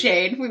 No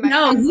shade.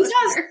 No,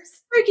 Utah's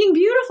freaking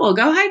beautiful.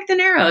 Go hike the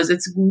Narrows.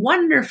 It's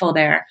wonderful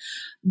there.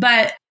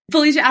 But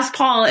Felicia asks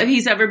Paul if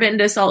he's ever been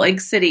to Salt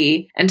Lake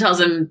City and tells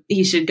him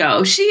he should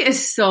go. She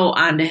is so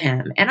onto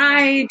him. And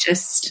I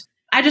just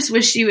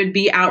wish she would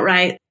be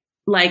outright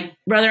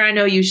brother, I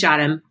know you shot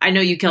him. I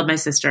know you killed my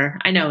sister.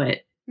 I know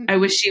it. I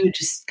wish she would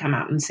just come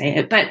out and say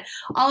it. But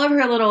all of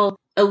her little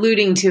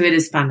alluding to it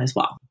is fun as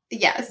well.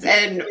 Yes,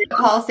 and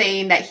Paul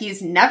saying that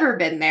he's never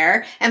been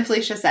there, and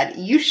Felicia said,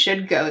 you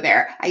should go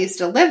there. I used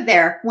to live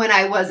there when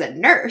I was a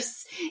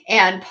nurse,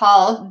 and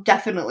Paul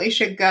definitely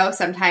should go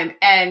sometime.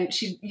 And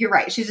you're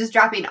right, she's just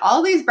dropping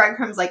all these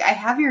breadcrumbs I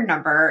have your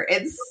number,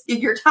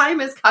 your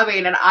time is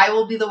coming, and I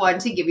will be the one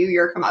to give you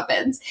your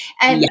comeuppance.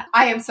 And yeah.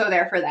 I am so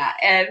there for that.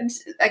 And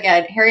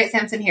again, Harriet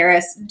Sansom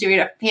Harris doing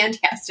a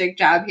fantastic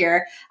job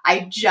here.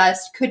 I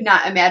just could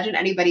not imagine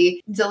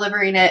anybody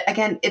delivering it.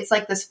 Again, it's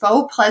this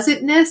faux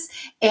pleasantness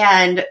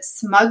and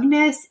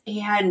smugness,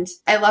 and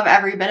I love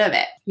every bit of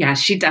it. Yeah,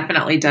 she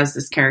definitely does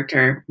this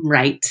character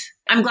right.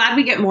 I'm glad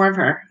we get more of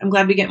her.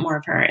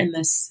 In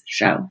this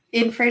show.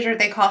 In Frasier,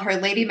 they call her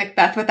Lady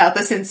Macbeth without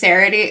the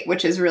sincerity,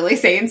 which is really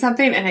saying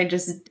something. And I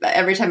just,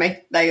 every time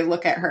I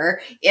look at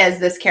her as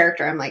this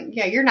character, I'm like,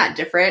 yeah, you're not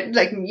different.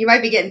 You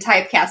might be getting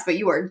typecast, but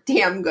you are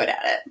damn good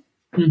at it.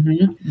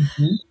 Mm-hmm.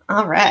 Mm-hmm.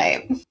 All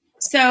right.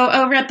 So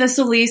over at the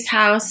Solis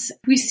house,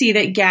 we see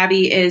that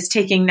Gabby is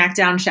taking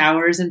neck-down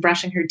showers and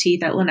brushing her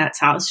teeth at Lynette's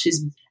house.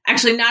 She's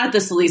actually not at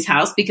the Solis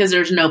house because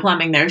there's no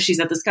plumbing there.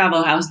 She's at the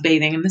Scavo house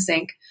bathing in the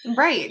sink.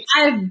 Right.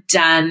 I've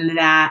done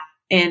that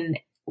in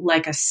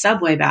a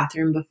subway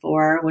bathroom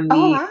before.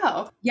 Oh,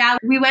 wow. Yeah,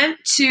 we went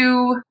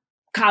to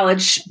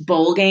college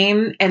bowl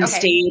game and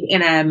stayed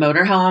in a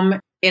motorhome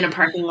in a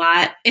parking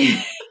lot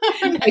near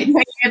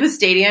the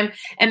stadium.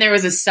 And there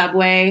was a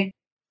subway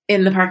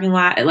in the parking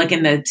lot,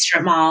 in the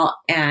strip mall.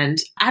 And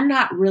I'm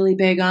not really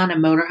big on a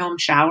motorhome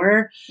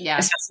shower,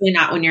 especially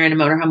not when you're in a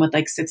motorhome with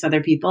 6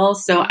 other people.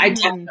 So I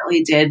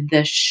definitely did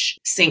the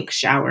sink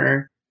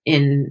shower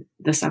in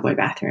the subway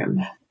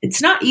bathroom.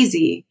 It's not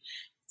easy.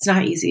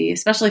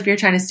 Especially if you're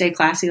trying to stay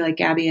classy like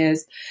Gabby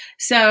is.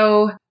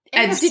 So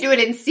and you have to do it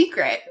in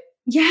secret.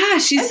 Yeah,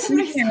 she's in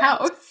his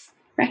house.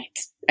 Right.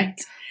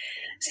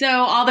 So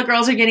all the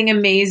girls are getting a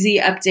Maisie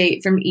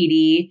update from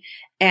Edie,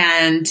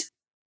 and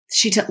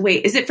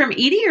Wait, is it from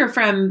Edie or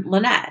from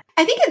Lynette?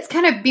 I think it's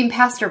kind of being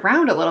passed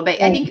around a little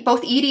bit. I think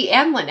both Edie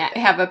and Lynette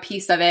have a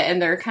piece of it,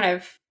 and they're kind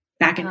of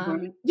back and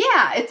forth.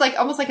 Yeah, it's like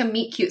almost like a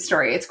meet cute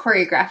story. It's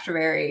choreographed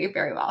very,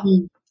 very well.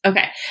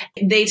 Okay.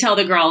 They tell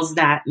the girls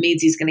that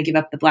Maisie's going to give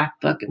up the black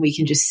book, and we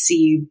can just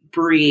see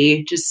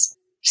Bree just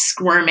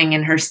squirming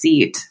in her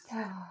seat.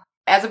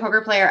 As a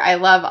poker player, I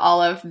love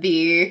all of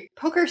the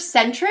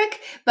poker-centric,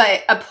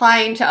 but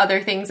applying to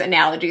other things,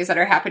 analogies that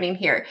are happening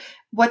here.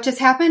 What just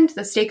happened?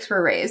 The stakes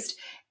were raised.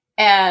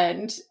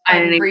 And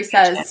Bree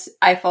says,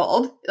 I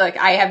fold. Like,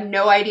 I have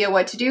no idea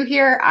what to do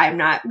here. I'm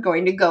not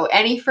going to go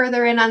any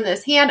further in on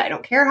this hand. I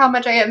don't care how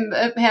much I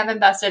have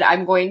invested.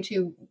 I'm going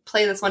to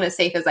play this one as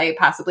safe as I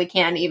possibly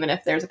can, even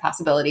if there's a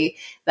possibility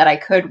that I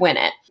could win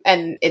it.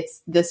 And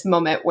it's this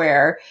moment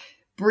where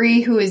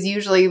Bree, who is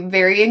usually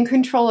very in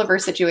control of her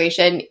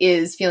situation,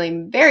 is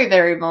feeling very,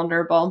 very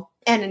vulnerable,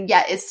 and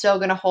yet is still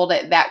going to hold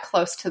it that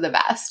close to the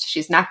vest.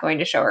 She's not going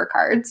to show her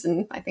cards,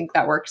 and I think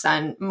that works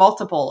on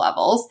multiple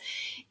levels.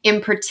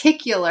 In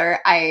particular,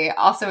 I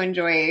also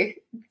enjoy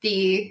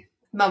the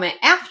moment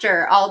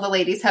after all the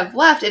ladies have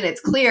left, and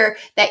it's clear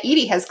that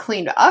Edie has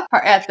cleaned up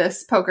at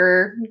this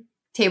poker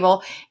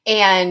table,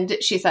 and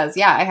she says,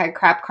 yeah, I had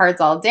crap cards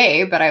all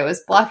day, but I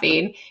was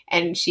bluffing.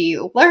 And she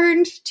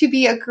learned to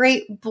be a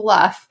great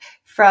bluff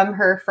from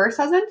her first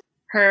husband.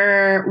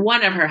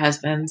 One of her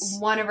husbands.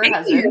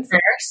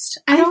 First.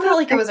 I don't feel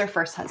like it was her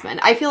first husband.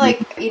 I feel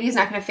like Edie's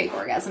not going to fake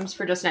orgasms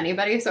for just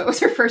anybody, so it was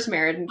her first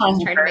marriage, and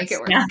she's trying to make it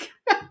work. Yeah.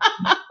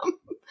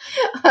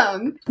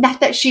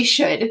 Not that she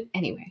should.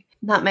 Anyway,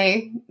 not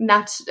going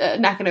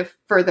to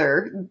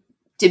further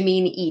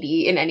demean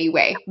Edie in any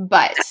way,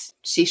 but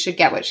she should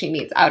get what she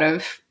needs out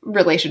of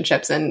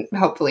relationships, and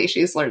hopefully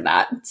she's learned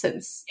that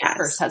since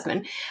first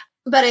husband.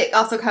 But it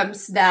also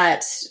comes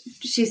that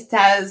she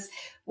says,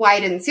 why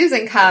didn't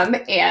Susan come?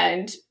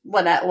 And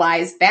Lynette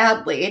lies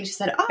badly, and she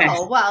said,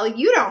 oh, well,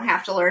 you don't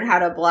have to learn how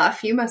to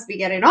bluff. You must be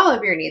getting all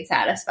of your needs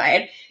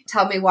satisfied.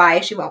 Tell me why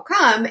she won't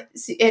come.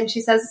 And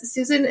she says,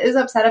 Susan is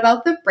upset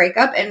about the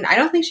breakup, and I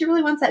don't think she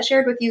really wants that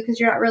shared with you because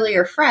you're not really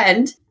her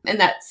friend. And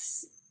that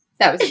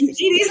was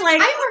Edie's like,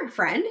 I'm her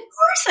friend. Of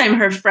course I'm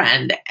her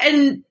friend.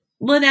 And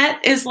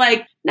Lynette is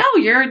like, no,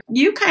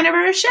 you kind of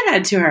are a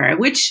shithead to her,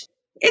 which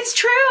it's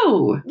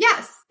true.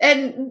 Yes.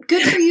 And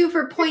good for you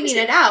for pointing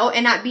it out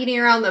and not beating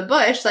around the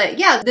bush. Like,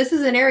 yeah, this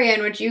is an area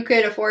in which you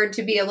could afford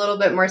to be a little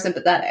bit more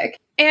sympathetic.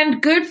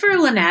 And good for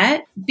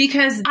Lynette,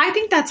 because I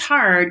think that's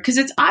hard, because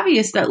it's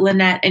obvious that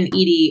Lynette and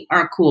Edie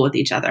aren't cool with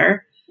each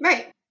other.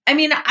 Right. I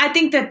mean, I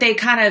think that they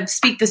kind of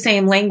speak the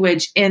same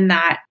language in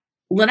that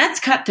Lynette's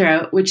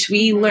cutthroat, which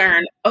we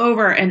learn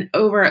over and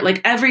over, like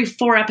every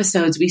 4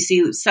 episodes, we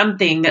see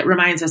something that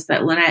reminds us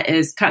that Lynette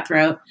is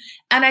cutthroat.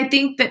 And I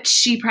think that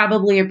she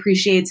probably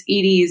appreciates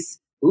Edie's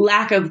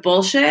lack of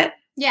bullshit.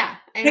 Yeah,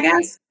 I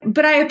guess.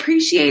 But I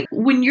appreciate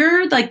when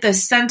you're like the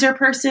center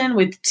person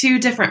with 2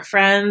 different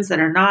friends that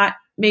are not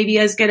maybe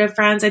as good of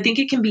friends. I think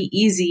it can be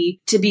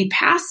easy to be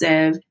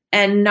passive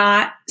and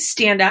not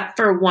stand up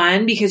for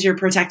one because you're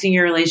protecting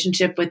your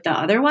relationship with the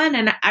other one.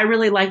 And I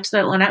really liked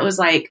that Lynette was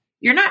like,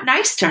 you're not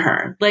nice to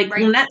her. Like,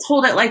 right. Lynette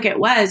told it like it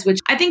was, which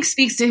I think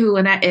speaks to who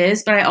Lynette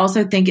is, but I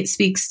also think it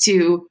speaks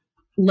to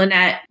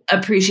Lynette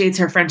appreciates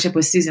her friendship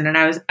with Susan. And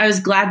I was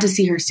glad to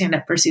see her stand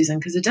up for Susan,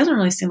 because it doesn't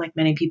really seem like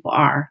many people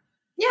are.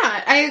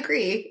 Yeah, I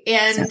agree.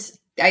 And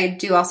I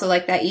do also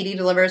like that Edie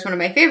delivers one of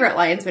my favorite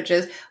lines, which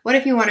is, what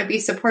if you want to be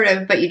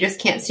supportive, but you just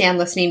can't stand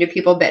listening to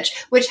people bitch?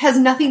 Which has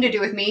nothing to do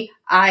with me.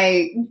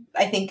 I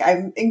think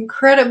I'm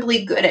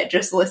incredibly good at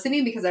just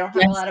listening, because I don't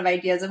have a lot of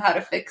ideas of how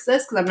to fix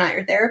this, because I'm not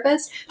your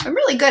therapist. I'm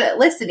really good at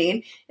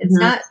listening. It's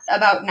not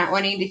about not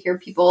wanting to hear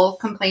people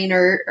complain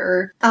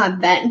or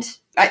vent.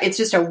 It's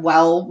just a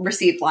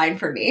well-received line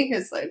for me.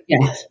 It's like,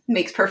 it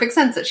makes perfect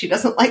sense that she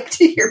doesn't like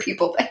to hear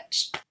people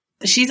bitch.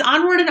 She's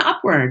onward and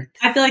upward.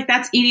 I feel like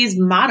that's Edie's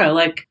motto,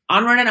 like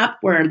onward and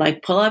upward,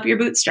 like pull up your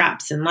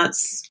bootstraps and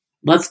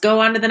let's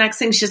go on to the next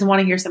thing. She doesn't want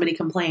to hear somebody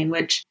complain,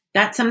 which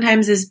that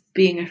sometimes is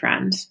being a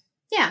friend.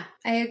 Yeah,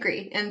 I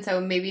agree. And so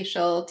maybe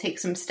she'll take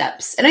some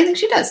steps. And I think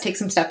she does take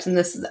some steps in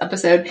this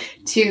episode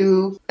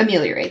to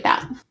ameliorate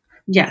that.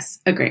 Yes,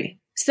 agree.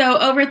 So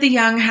over at the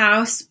Young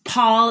house,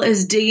 Paul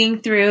is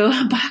digging through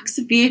a box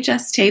of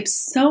VHS tapes.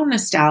 So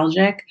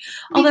nostalgic.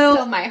 Although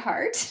still my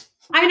heart.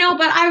 I know,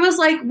 but I was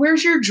like,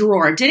 where's your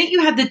drawer? Didn't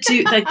you have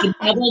the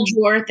double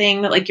drawer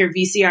thing that like your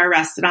VCR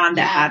rested on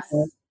that had?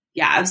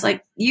 Yeah, I was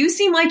like, you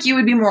seem like you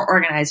would be more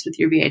organized with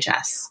your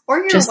VHS. Or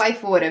your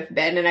wife would have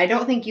been, and I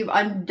don't think you've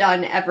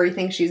undone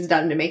everything she's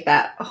done to make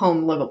that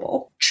home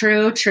livable.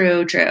 True.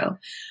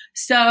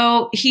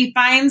 So he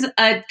finds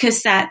a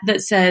cassette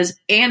that says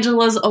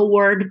Angela's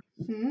award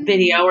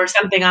video or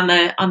something on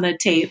the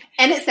tape.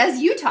 And it says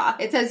Utah.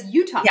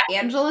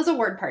 Angela's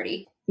award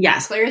party.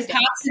 Yes. Clear as day.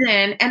 Pops it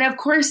in. And of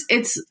course,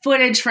 it's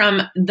footage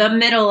from the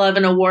middle of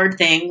an award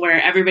thing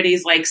where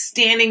everybody's like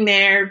standing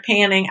there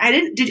panning. I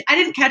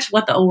didn't catch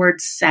what the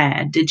award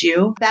said. Did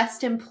you?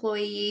 Best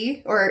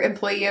employee or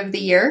employee of the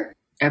year.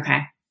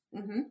 Okay.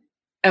 Mm-hmm.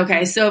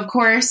 Okay, so of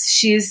course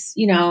she's,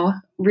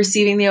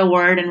 receiving the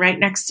award, and right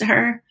next to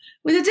her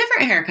with a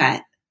different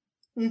haircut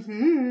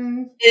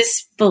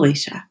is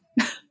Felicia.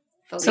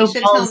 Felicia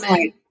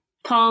Tillman.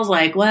 Paul's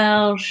like,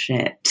 well,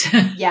 shit.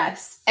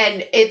 Yes.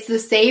 And it's the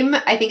same,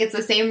 I think it's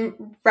the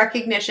same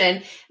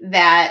recognition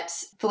that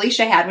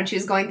Felicia had when she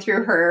was going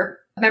through her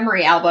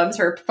memory albums,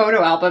 her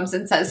photo albums,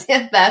 and says,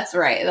 that's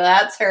right.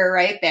 That's her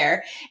right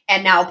there.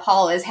 And now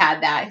Paul has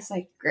had that. He's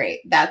like, great.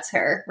 That's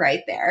her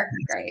right there.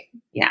 Great.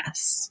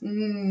 Yes.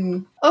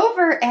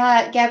 Over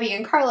at Gabby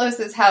and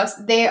Carlos's house,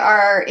 they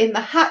are in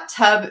the hot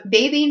tub,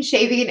 bathing,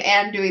 shaving,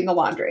 and doing the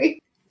laundry.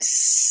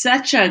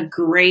 Such a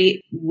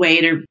great way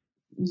to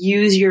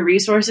use your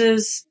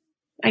resources,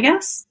 I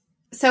guess.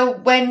 So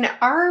when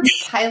our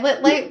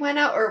pilot light went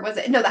out, or was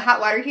it, no, the hot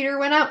water heater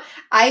went out,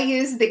 I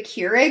used the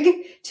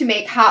Keurig to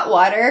make hot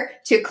water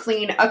to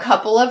clean a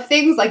couple of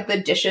things, like the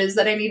dishes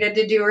that I needed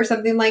to do or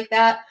something like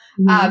that.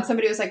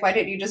 Somebody was like, why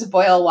didn't you just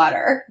boil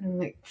water? And I'm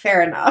like,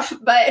 fair enough.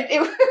 But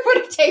it would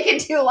have taken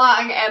too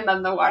long, and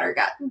then the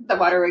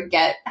water would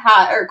get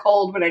hot or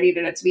cold when I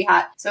needed it to be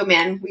hot. So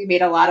man, we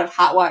made a lot of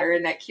hot water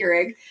in that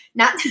Keurig,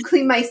 not to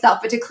clean myself,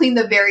 but to clean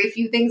the very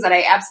few things that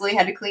I absolutely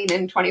had to clean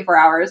in 24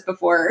 hours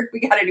before we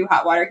got a new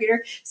hot water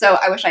heater. So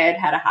I wish I had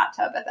had a hot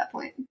tub at that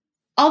point.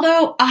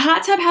 Although a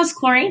hot tub has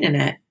chlorine in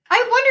it.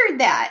 I wondered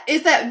that.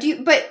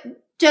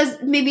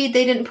 Maybe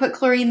they didn't put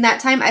chlorine that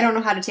time? I don't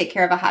know how to take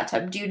care of a hot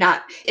tub. Do you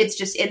not? It's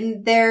just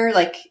in there,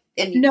 like,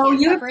 and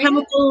you have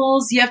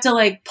chemicals. You have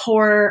to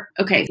pour.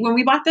 Okay, when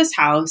we bought this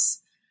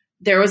house,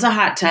 there was a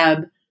hot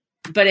tub,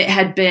 but it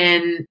had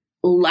been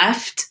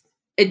left.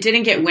 It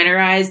didn't get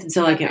winterized, and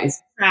so it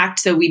was cracked.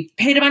 So we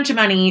paid a bunch of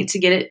money to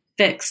get it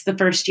fixed the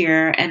first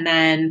year, and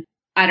then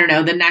I don't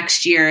know, the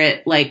next year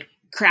it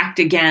cracked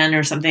again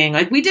or something.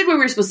 We did what we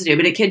were supposed to do,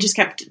 but it just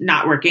kept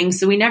not working.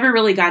 So we never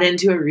really got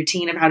into a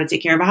routine of how to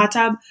take care of a hot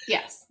tub.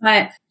 Yes.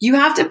 But you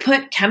have to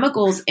put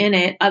chemicals in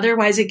it.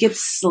 Otherwise it gets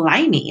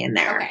slimy in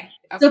there. Okay.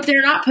 So if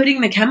they're not putting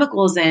the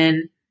chemicals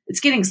in, it's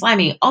getting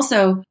slimy.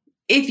 Also,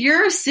 if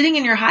you're sitting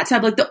in your hot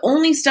tub, the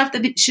only stuff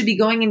that should be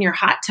going in your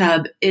hot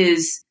tub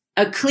is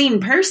a clean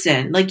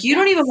person. You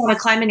don't even want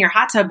to climb in your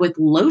hot tub with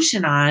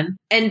lotion on.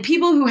 And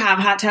people who have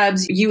hot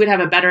tubs, you would have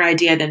a better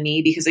idea than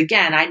me, because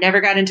again, I never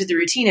got into the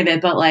routine of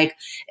it. But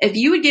if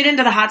you would get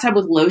into the hot tub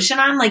with lotion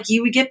on,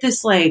 you would get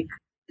this slimy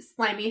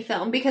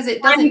film, because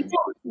it doesn't.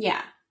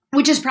 Yeah.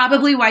 Which is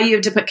probably why you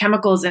have to put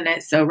chemicals in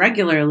it so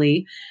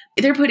regularly.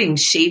 They're putting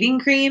shaving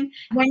cream.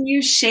 When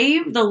you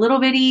shave the little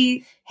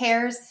bitty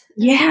hairs.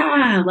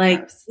 Yeah,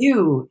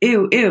 ew.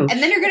 And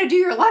then you're going to do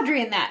your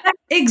laundry in that.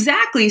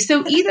 Exactly.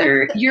 So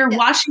either you're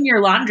washing your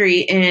laundry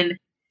in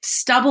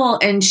stubble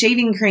and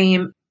shaving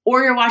cream,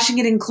 or you're washing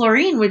it in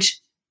chlorine, which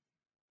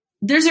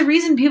there's a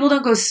reason people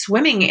don't go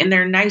swimming in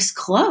their nice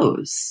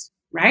clothes,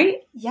 right?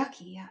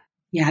 Yucky, yeah.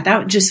 Yeah,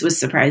 that just was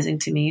surprising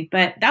to me.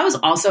 But that was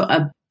also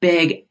a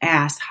big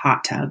ass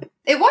hot tub.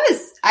 It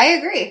was. I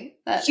agree.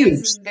 That huge.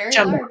 Was very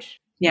large.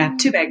 Yeah,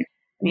 too big.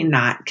 I mean,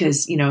 not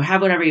because,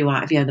 have whatever you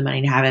want if you have the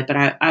money to have it.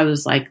 But I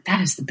was like,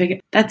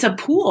 that's a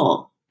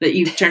pool that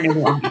you've turned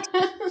into a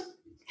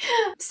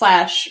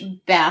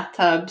 /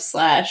 bathtub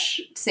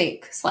 /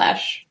 sink /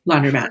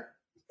 laundromat.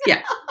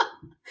 Yeah.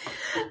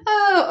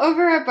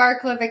 Over at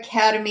Barcliffe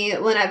Academy,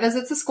 Lynette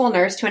visits a school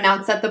nurse to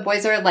announce that the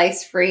boys are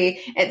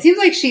lice-free. It seems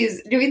like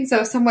she's doing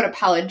so somewhat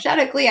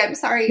apologetically. I'm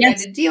sorry you had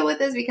to deal with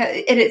this, because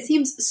it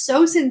seems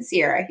so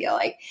sincere, I feel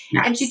like.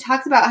 Yes. And she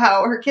talks about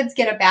how her kids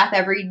get a bath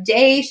every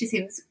day. She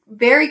seems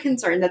very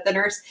concerned that the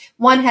nurse,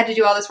 one, had to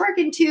do all this work,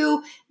 and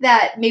two,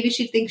 that maybe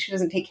she thinks she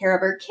doesn't take care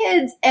of her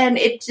kids. And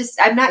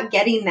I'm not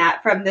getting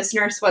that from this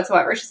nurse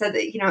whatsoever. She said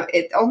that,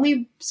 it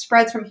only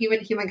spreads from human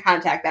to human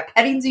contact. That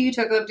petting zoo you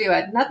took them to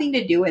had nothing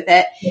to do with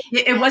it.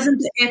 It wasn't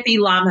the iffy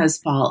llama's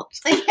fault.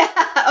 Yeah.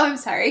 Oh, I'm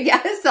sorry.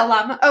 Yes, the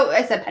llama. Oh,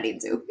 I said petting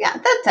zoo. Yeah,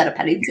 that's at a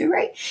petting zoo,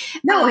 right?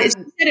 No, it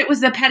said it was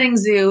the petting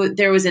zoo.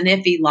 There was an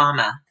iffy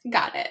llama.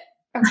 Got it.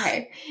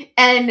 Okay.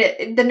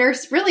 And the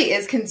nurse really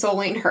is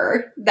consoling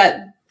her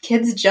that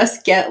kids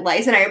just get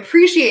lice. And I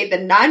appreciate the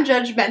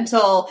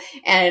non-judgmental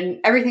and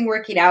everything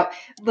working out.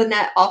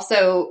 Lynette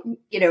also,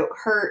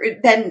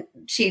 then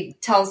she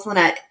tells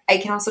Lynette, I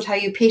can also tell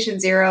you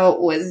patient 0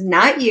 was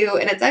not you.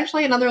 And it's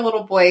actually another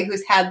little boy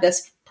who's had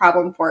this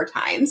problem 4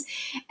 times.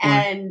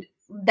 And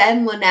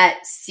then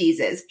Lynette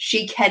seizes.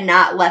 She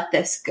cannot let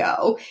this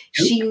go. Nope.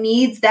 She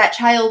needs that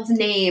child's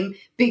name,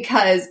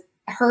 because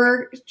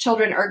her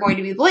children are going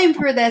to be blamed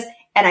for this,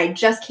 and I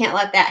just can't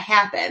let that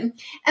happen.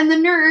 And the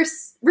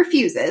nurse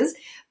refuses.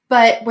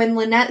 But when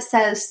Lynette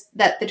says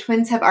that the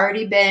twins have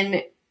already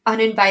been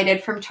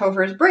uninvited from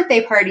Topher's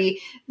birthday party,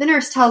 the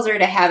nurse tells her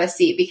to have a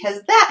seat,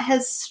 because that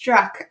has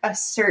struck a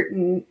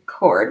certain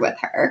chord with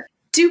her.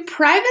 Do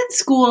private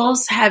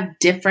schools have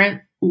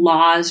different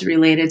laws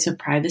related to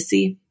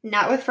privacy?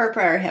 Not with FERPA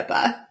or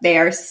HIPAA. They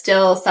are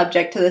still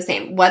subject to the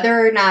same.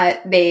 Whether or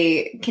not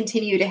they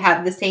continue to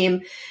have the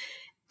same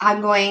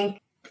ongoing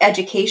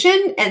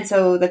education and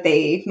so that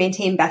they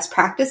maintain best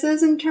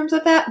practices in terms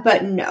of that.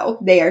 But no,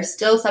 they are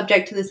still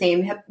subject to the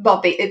same,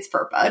 it's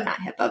FERPA, not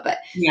HIPAA, but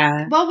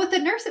well, with the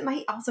nurse, it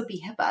might also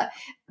be HIPAA.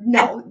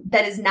 No,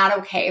 that is not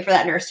okay for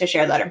that nurse to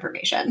share that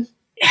information.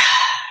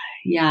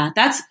 Yeah,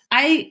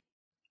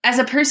 as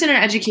a person in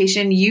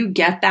education, you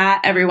get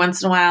that every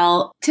once in a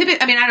while.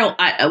 Typically,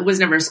 I was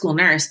never a school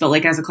nurse, but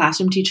like as a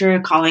classroom teacher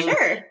calling a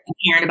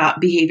parent about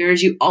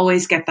behaviors, you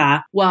always get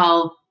that.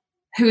 Well,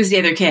 who's the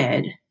other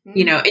kid?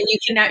 You know, and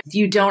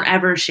you don't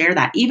ever share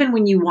that. Even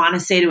when you want to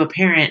say to a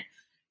parent,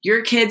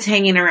 your kid's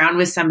hanging around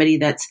with somebody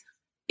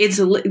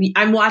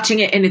I'm watching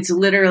it and it's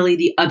literally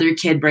the other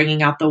kid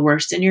bringing out the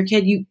worst in your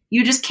kid.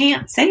 You just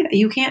can't say that.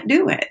 You can't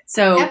do it.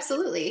 So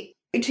absolutely.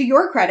 To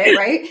your credit,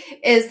 right,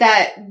 is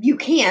that you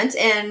can't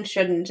and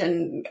shouldn't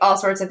and all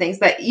sorts of things.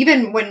 But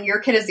even when your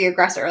kid is the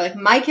aggressor, like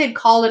my kid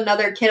called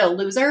another kid a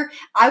loser,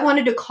 I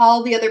wanted to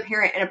call the other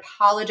parent and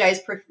apologize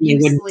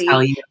profusely,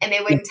 and they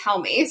wouldn't tell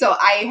me. So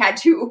I had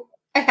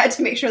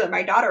to make sure that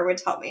my daughter would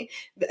tell me.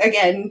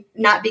 Again,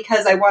 not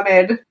because I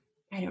wanted,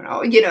 I don't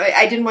know,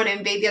 I didn't want to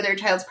invade the other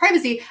child's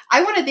privacy.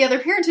 I wanted the other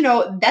parent to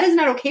know that is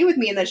not okay with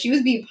me and that she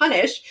was being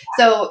punished.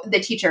 So the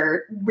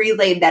teacher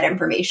relayed that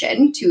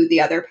information to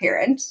the other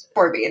parent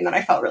for me. And then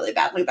I felt really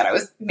badly that I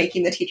was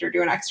making the teacher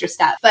do an extra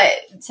step. But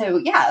so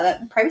yeah,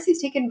 that privacy is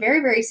taken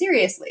very, very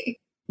seriously.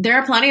 There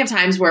are plenty of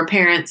times where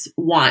parents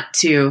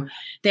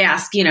they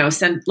ask,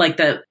 send like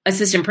the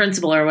assistant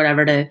principal or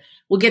whatever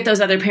we'll get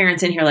those other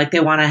parents in here. Like they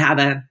want to have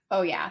a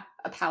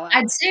powwow.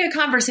 I'd say a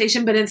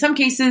conversation, but in some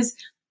cases,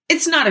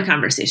 it's not a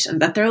conversation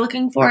that they're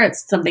looking for.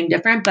 It's something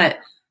different. But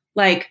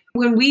like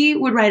when we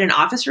would write an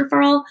office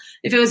referral,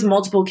 if it was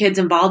multiple kids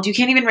involved, you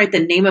can't even write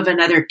the name of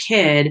another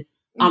kid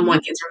on one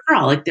kid's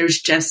referral. Like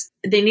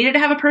they needed to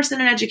have a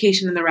person in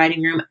education in the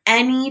writing room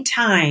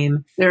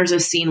anytime there's a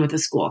scene with a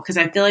school. Because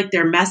I feel like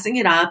they're messing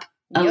it up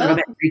a little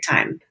bit every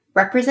time.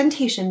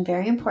 Representation,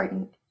 very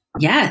important.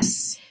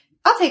 Yes.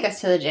 I'll take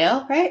us to the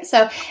jail, right?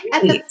 So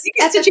at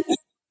the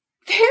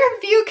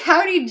Fairview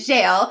County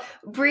Jail,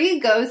 Bree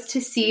goes to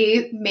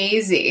see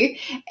Maisie,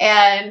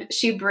 and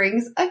she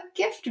brings a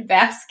gift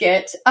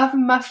basket of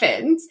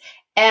muffins.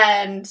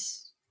 And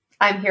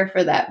I'm here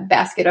for that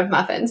basket of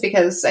muffins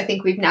because I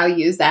think we've now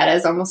used that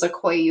as almost a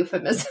coy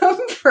euphemism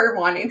for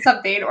wanting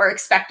something or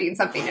expecting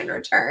something in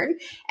return.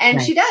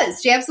 And She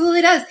does. She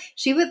absolutely does.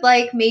 She would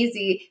like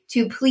Maisie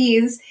to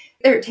please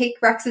take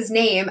Rex's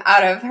name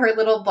out of her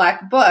little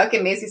black book.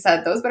 And Maisie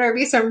said, those better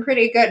be some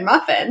pretty good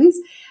muffins.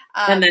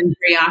 And then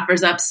Bree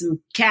offers up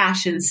some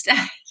cash instead.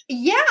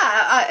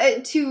 Yeah,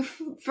 to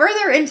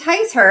further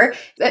entice her,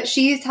 that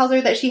she tells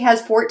her that she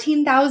has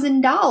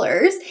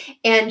 $14,000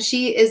 and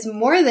she is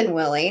more than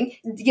willing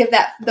to give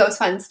those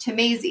funds to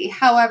Maisie.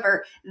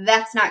 However,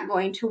 that's not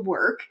going to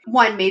work.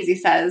 One, Maisie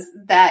says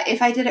that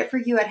if I did it for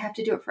you, I'd have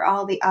to do it for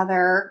all the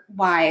other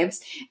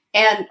wives.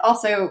 And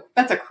also,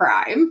 that's a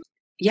crime.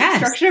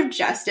 Yes. Obstruction of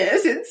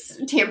justice. It's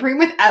tampering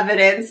with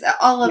evidence,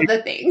 all of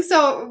the things.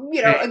 So,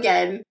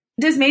 again.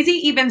 Does Maisie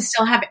even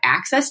still have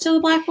access to the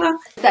black book?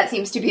 That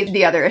seems to be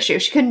the other issue.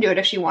 She couldn't do it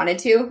if she wanted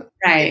to.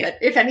 Right.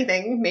 If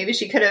anything, maybe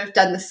she could have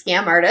done the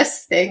scam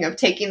artist thing of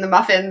taking the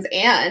muffins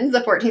and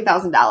the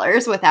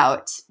 $14,000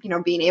 without,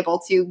 being able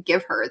to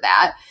give her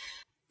that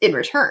in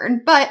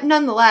return. But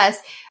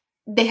nonetheless,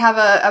 they have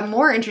a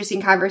more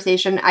interesting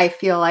conversation, I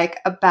feel like,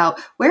 about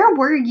where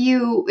were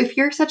you if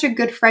you're such a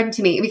good friend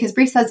to me? Because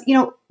Bree says,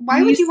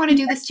 why would you want to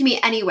do this to me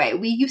anyway?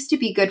 We used to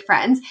be good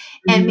friends.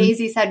 And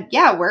Maisie said,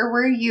 yeah, where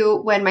were you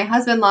when my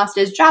husband lost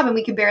his job and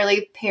we could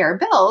barely pay our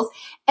bills?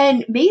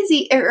 And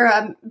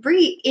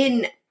Bree,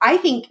 in, I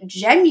think,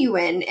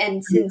 genuine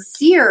and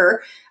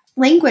sincere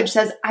language,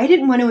 says, I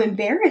didn't want to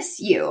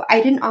embarrass you.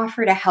 I didn't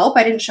offer to help.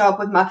 I didn't show up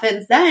with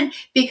muffins then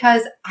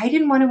because I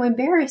didn't want to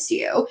embarrass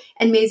you.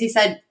 And Maisie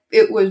said,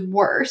 it was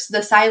worse.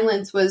 The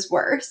silence was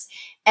worse.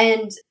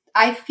 And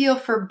I feel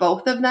for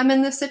both of them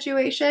in this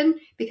situation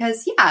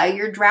because,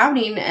 you're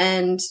drowning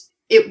and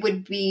it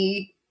would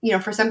be,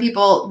 for some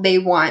people, they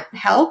want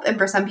help. And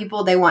for some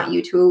people, they want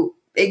you to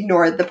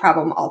ignore the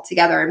problem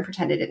altogether and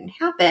pretend it didn't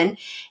happen.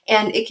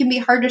 And it can be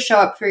hard to show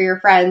up for your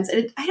friends.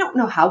 And I don't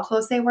know how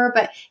close they were,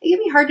 but it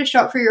can be hard to show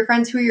up for your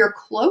friends who you're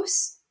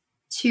close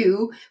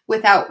to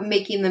without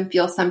making them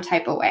feel some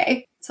type of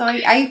way. So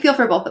I feel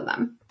for both of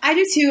them. I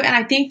do too. And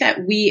I think that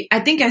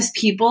as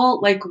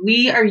people, like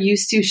we are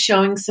used to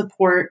showing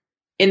support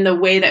in the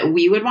way that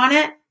we would want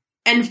it.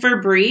 And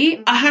for Bree,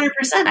 100%,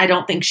 I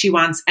don't think she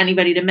wants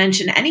anybody to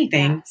mention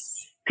anything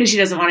because she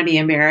doesn't want to be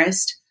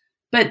embarrassed.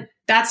 But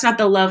that's not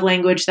the love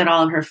language that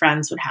all of her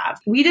friends would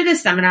have. We did a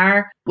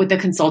seminar with a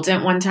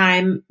consultant one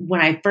time when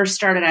I first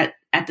started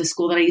at the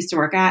school that I used to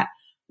work at,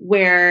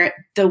 where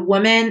the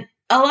woman,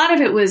 a lot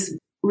of it was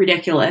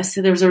ridiculous.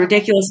 There was a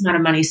ridiculous amount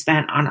of money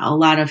spent on a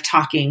lot of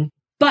talking.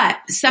 But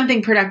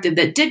something productive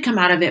that did come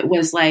out of it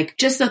was like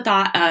just the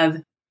thought of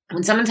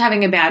when someone's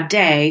having a bad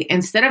day,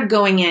 instead of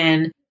going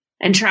in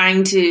and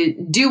trying to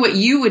do, what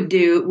you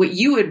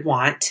would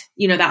want,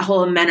 that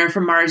whole men are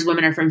from Mars,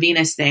 women are from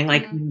Venus thing.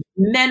 Like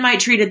men might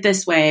treat it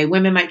this way,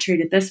 women might treat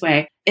it this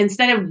way.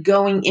 Instead of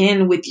going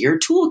in with your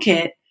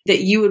toolkit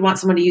that you would want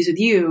someone to use with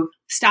you,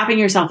 stopping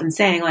yourself and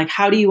saying, like,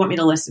 how do you want me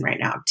to listen right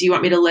now? Do you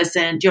want me to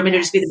listen? Do you want me to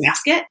just be the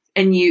basket?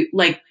 And you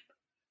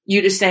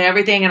just say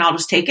everything and I'll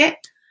just take it?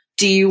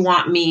 Do you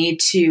want me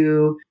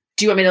to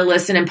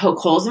listen and poke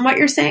holes in what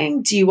you're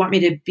saying? Do you want me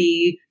to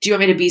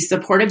be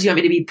supportive? Do you want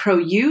me to be pro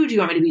you? Do you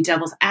want me to be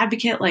devil's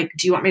advocate? Like,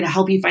 do you want me to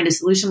help you find a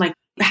solution? Like,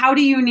 how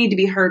do you need to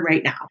be heard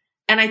right now?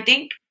 And I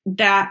think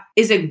that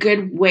is a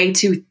good way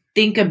to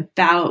think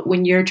about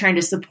when you're trying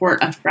to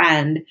support a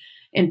friend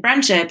in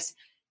friendships,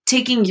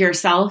 taking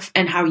yourself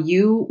and how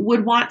you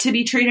would want to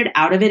be treated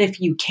out of it. If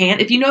you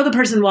know the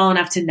person well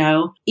enough to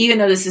know, even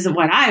though this isn't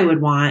what I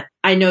would want,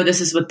 I know this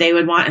is what they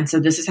would want. And so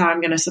this is how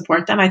I'm going to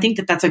support them. I think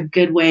that that's a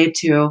good way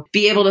to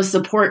be able to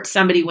support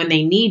somebody when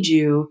they need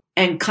you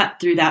and cut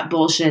through that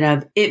bullshit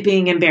of it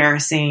being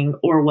embarrassing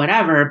or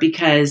whatever,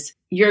 because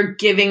you're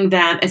giving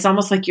them, it's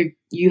almost like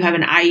you have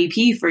an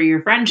IEP for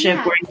your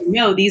friendship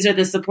where these are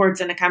the supports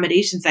and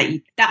accommodations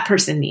that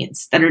person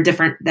needs that are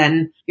different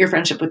than your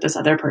friendship with this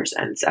other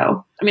person.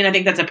 So, I mean, I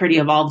think that's a pretty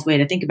evolved way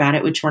to think about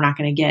it, which we're not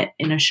going to get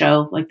in a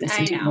show like this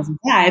in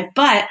 2005,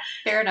 but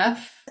fair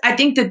enough. I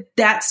think that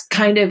that's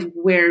kind of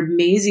where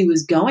Maisie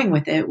was going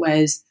with it,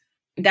 was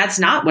that's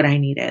not what I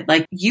needed.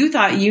 Like, you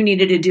thought you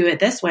needed to do it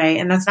this way,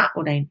 and that's not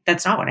what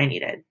I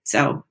needed.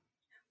 So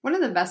one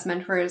of the best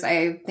mentors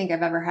I think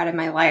I've ever had in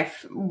my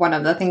life, one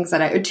of the things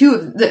that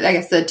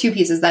the two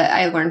pieces that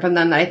I learned from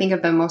them that I think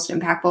have been most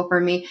impactful for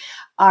me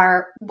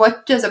are,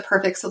 what does a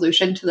perfect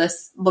solution to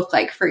this look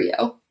like for you?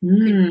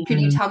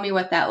 Could you tell me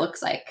what that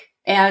looks like?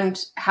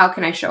 And how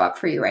can I show up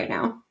for you right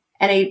now?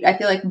 And I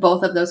feel like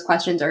both of those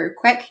questions are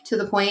quick, to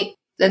the point.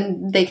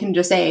 Then they can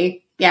just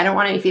say, I don't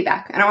want any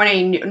feedback. I don't want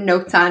any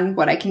notes on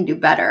what I can do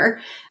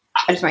better.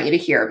 I just want you to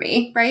hear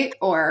me, right?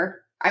 Or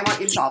I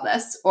want you to solve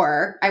this,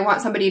 or I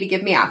want somebody to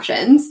give me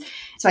options.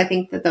 So I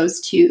think that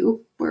those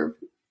two were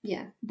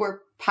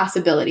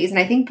possibilities. And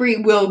I think Brie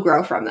will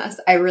grow from this.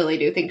 I really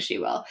do think she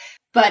will.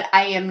 But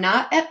I am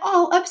not at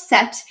all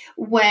upset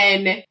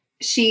when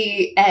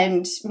she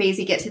and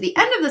Maisie get to the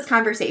end of this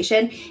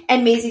conversation,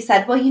 and Maisie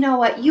said, well, you know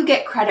what? You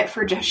get credit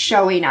for just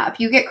showing up.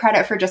 You get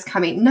credit for just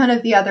coming. None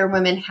of the other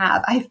women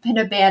have. I've been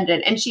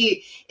abandoned. And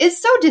she is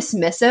so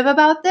dismissive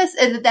about this,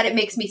 and that it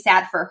makes me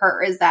sad for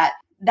her, is that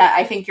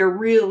I think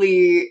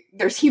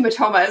there's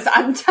hematomas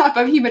on top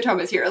of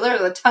hematomas here.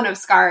 There's a ton of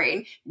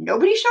scarring.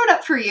 Nobody showed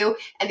up for you.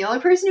 And the only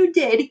person who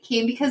did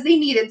came because they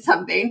needed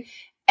something.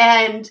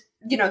 And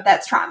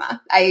that's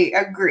trauma. I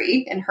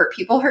agree. And hurt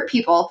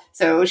people.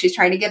 So she's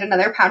trying to get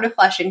another pound of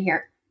flesh in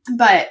here.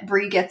 But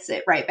Brie gets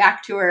it right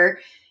back to her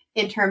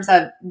in terms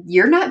of,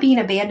 you're not being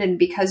abandoned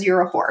because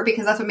you're a whore.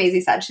 Because that's what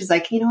Maisie said. She's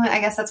like, you know what? I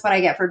guess that's what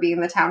I get for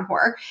being the town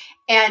whore.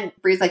 And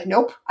Brie's like,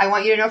 nope. I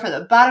want you to know from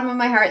the bottom of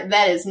my heart,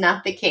 that is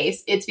not the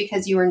case. It's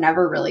because you were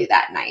never really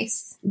that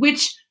nice.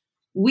 Which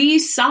we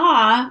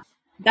saw.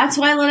 That's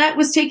why Lynette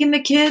was taking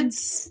the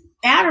kids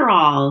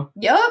Adderall.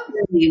 Yep.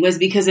 It was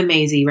because of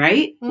Maisie,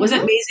 right? Mm-hmm.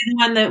 Wasn't Maisie the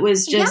one that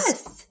was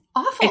just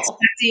awful,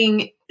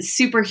 expecting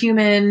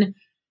superhuman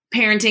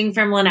parenting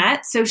from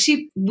Lynette? So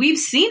we've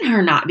seen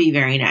her not be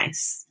very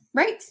nice.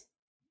 Right.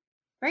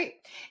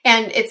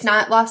 And it's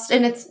not lost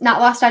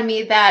on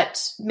me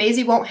that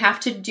Maisie won't have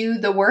to do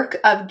the work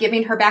of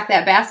giving her back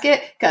that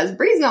basket, because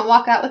Brie's going to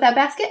walk out with that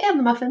basket and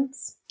the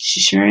muffins.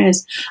 She sure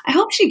is. I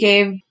hope she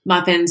gave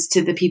muffins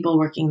to the people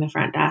working the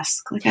front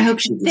desk. Like, I hope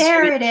she.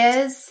 There it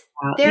is.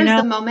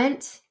 There's the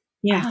moment.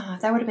 Yeah. Oh,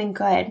 that would have been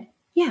good.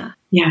 Yeah.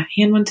 Yeah.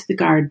 Hand one to the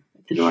guard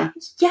at the door.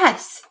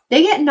 Yes.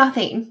 They get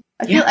nothing.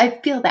 I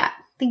feel that.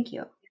 Thank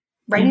you.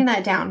 Writing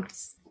that down.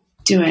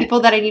 Do it.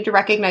 People that I need to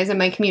recognize in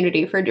my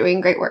community for doing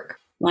great work.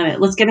 Love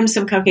it. Let's get him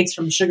some cupcakes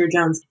from Sugar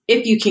Jones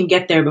if you can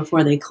get there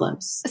before they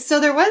close.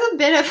 So there was a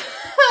bit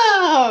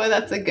of,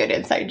 that's a good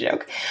inside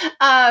joke.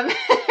 And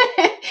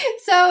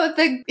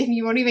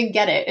you won't even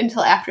get it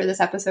until after this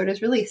episode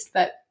is released,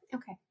 but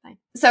okay, fine.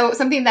 So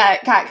something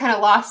that got kind of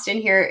lost in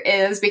here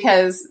is,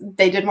 because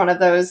they did one of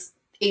those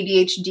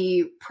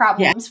ADHD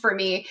problems for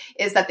me,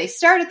 is that they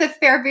start at the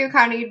Fairview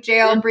County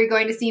Jail, Brie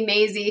going to see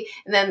Maisie,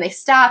 and then they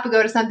stop and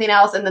go to something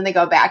else, and then they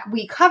go back.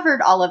 We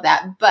covered all of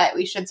that, but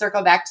we should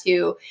circle back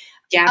to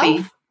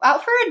Gabby.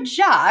 Out for a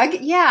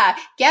jog. Yeah.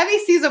 Gabby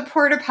sees a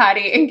porta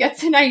potty and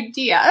gets an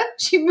idea.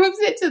 She moves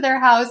it to their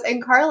house,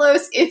 and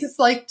Carlos is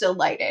like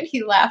delighted.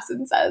 He laughs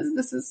and says,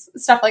 this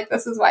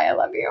is why I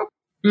love you.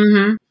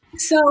 Mm-hmm.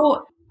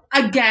 So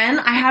again,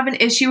 I have an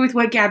issue with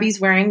what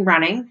Gabby's wearing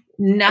running.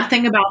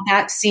 Nothing about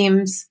that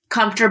seems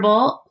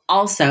comfortable.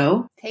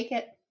 Also, take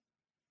it.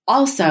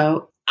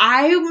 Also,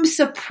 I'm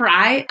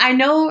surprised. I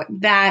know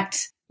that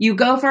you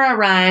go for a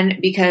run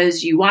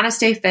because you want to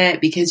stay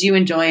fit, because you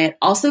enjoy it.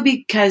 Also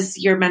because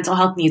your mental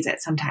health needs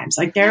it sometimes.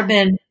 Like, there have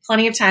been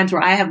plenty of times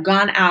where I have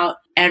gone out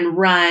and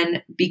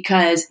run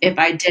because if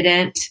I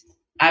didn't,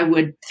 I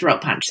would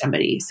throat punch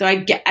somebody. So I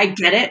get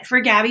it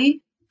for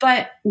Gabby.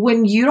 But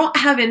when you don't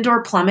have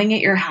indoor plumbing at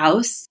your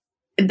house,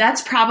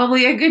 that's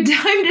probably a good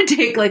time to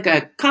take like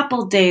a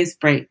couple days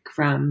break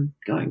from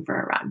going for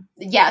a run.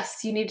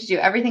 Yes, you need to do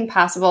everything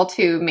possible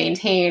to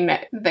maintain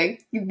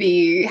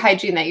the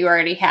hygiene that you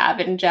already have,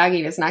 and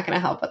jogging is not going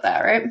to help with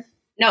that, right?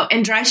 No,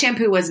 and dry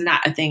shampoo was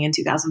not a thing in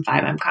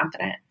 2005, I'm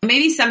confident.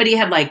 Maybe somebody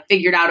had like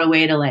figured out a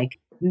way to like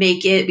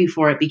make it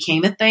before it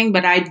became a thing,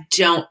 but I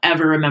don't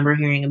ever remember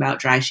hearing about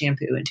dry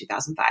shampoo in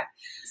 2005.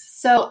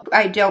 So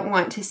I don't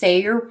want to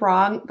say you're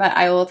wrong, but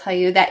I will tell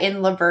you that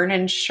in Laverne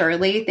and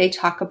Shirley, they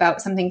talk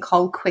about something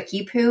called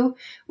quickie poo,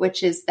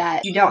 which is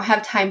that you don't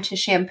have time to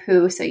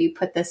shampoo, so you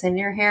put this in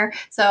your hair.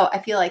 So I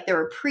feel like there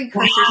were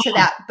precursors to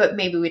that, but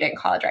maybe we didn't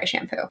call it dry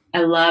shampoo.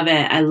 I love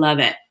it. I love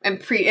it.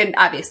 And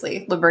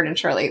obviously, Laverne and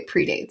Shirley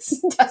predates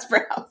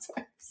Desperate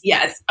Housewives.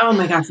 Yes. Oh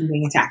my gosh, I'm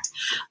being attacked.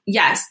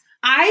 Yes.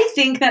 I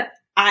think that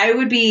I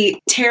would be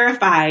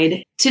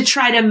terrified to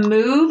try to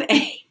move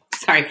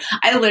sorry,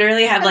 I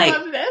literally have like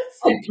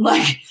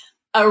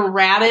a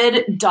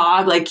rabid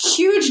dog, like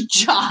huge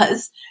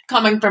jaws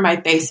coming from my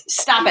face.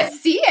 Stop it.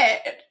 See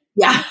it.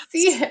 Yeah.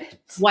 See it.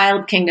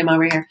 Wild Kingdom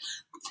over here.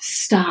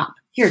 Stop.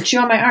 Here, chew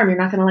on my arm. You're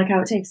not going to like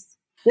how it tastes.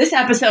 This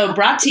episode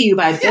brought to you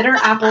by Bitter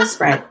Apple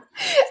Spread.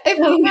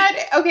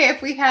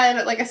 If we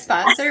had like a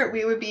sponsor,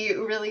 we would be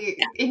really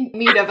in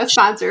need of a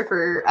sponsor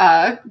for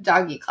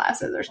doggy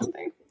classes or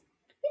something.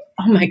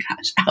 Oh my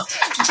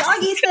gosh.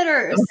 Doggy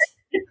sitters.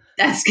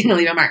 That's going to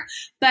leave a mark.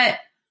 But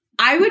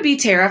I would be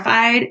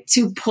terrified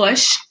to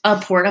push a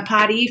porta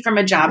potty from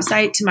a job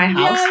site to my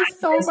house. Yes.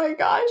 Oh my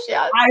gosh.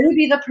 Yes. I would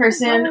be the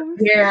person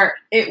where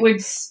it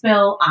would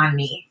spill on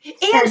me.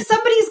 And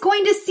somebody's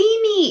going to see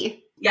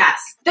me.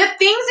 Yes. The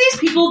things these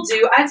people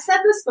do, I've said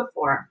this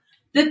before,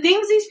 the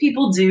things these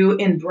people do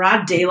in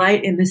broad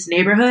daylight in this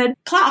neighborhood,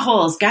 plot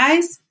holes,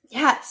 guys.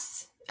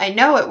 Yes. I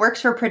know it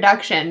works for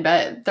production,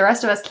 but the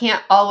rest of us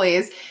can't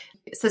always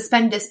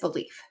suspend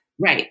disbelief.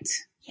 Right.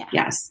 Yeah.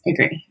 Yes.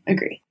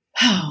 Agree.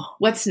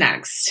 What's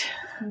next?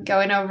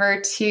 Going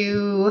over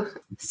to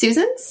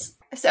Susan's.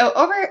 So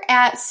over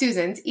at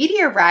Susan's,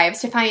 Edie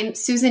arrives to find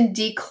Susan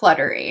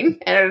decluttering.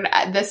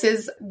 And this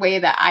is the way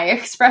that I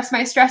express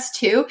my stress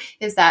too,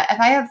 is that if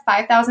I have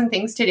 5,000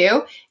 things to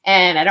do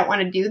and I don't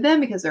want to do them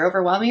because they're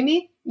overwhelming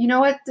me, you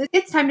know what?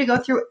 It's time to go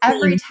through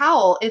every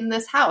towel in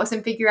this house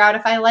and figure out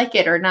if I like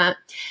it or not.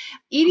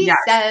 Edie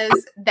says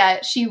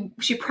that she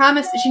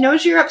promised, she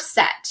knows you're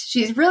upset.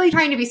 She's really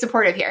trying to be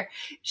supportive here.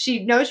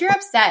 She knows you're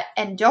upset,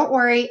 and don't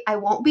worry, I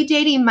won't be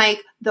dating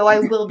Mike, though I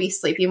will be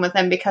sleeping with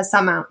him because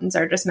some mountains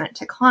are just meant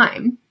to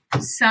climb.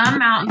 Some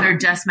mountains are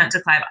just meant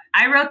to climb.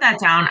 I wrote that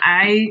down.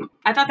 I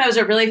thought that was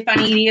a really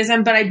funny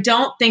Edieism, but I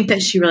don't think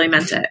that she really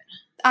meant it.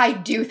 I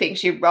do think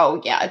she's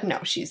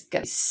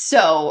good.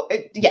 So,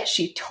 yes,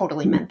 she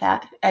totally meant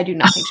that. I do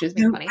not think she was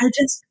being funny.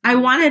 I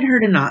wanted her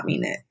to not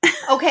mean it.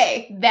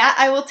 Okay, that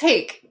I will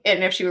take.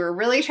 And if she were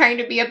really trying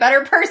to be a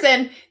better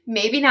person,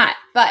 maybe not.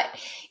 But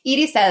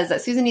Edie says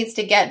that Susan needs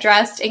to get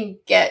dressed and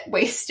get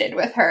wasted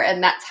with her,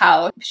 and that's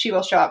how she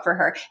will show up for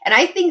her. And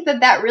I think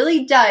that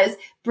really does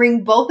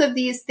bring both of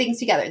these things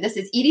together. This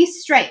is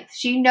Edie's strength.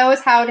 She knows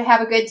how to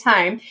have a good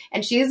time,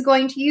 and she is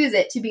going to use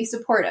it to be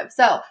supportive.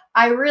 So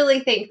I really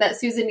think that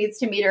Susan needs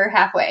to meet her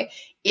halfway.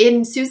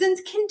 In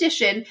Susan's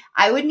condition,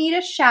 I would need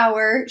a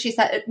shower. She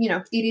said,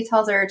 Edie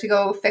tells her to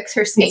go fix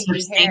her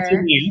stinky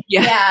hair.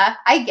 Yeah,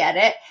 I get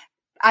it.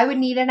 I would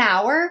need an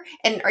hour.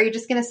 And are you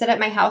just going to sit at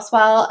my house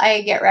while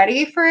I get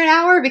ready for an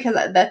hour? Because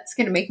that's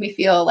going to make me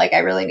feel like I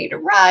really need to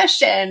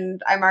rush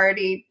and I'm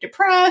already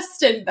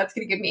depressed and that's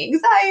going to give me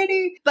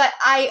anxiety. But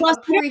I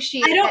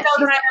appreciate I don't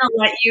know that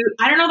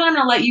I'm going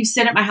to let you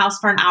sit at my house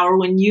for an hour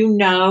when you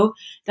know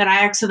that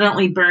I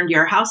accidentally burned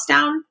your house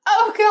down.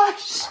 Oh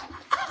gosh.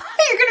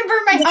 You're going to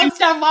burn my house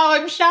down while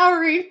I'm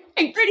showering.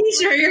 I'm pretty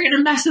sure you're going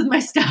to mess with my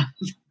stuff.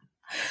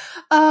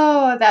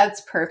 Oh, that's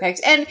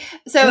perfect. And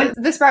so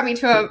this brought me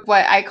to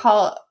what I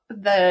call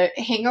the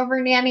hangover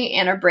nanny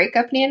and a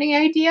breakup nanny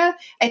idea.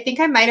 I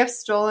think I might have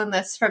stolen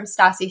this from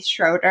Stassi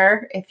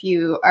Schroeder, if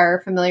you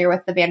are familiar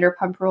with the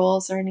Vanderpump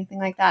Rules or anything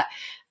like that.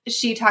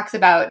 She talks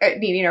about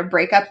needing a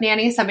breakup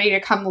nanny, somebody to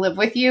come live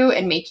with you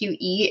and make you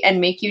eat and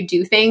make you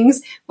do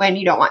things when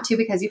you don't want to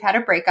because you've had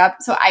a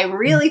breakup. So I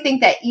really think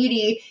that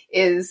Edie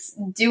is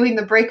doing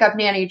the breakup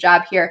nanny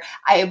job here.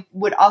 I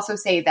would also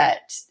say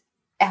that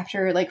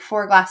after like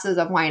 4 glasses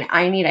of wine,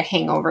 I need a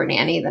hangover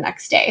nanny the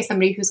next day.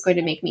 Somebody who's going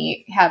to make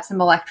me have some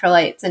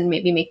electrolytes and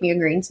maybe make me a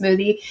green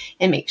smoothie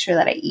and make sure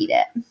that I eat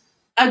it.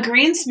 A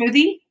green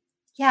smoothie?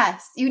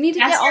 Yes. You need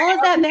to get all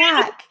of that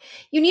back.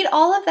 You need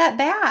all of that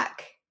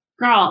back.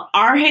 Girl,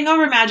 our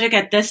hangover magic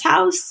at this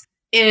house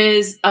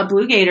is a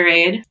blue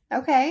Gatorade.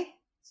 Okay.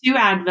 2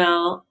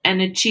 Advil and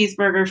a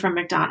cheeseburger from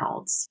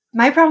McDonald's.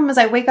 My problem is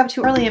I wake up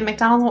too early and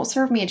McDonald's won't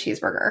serve me a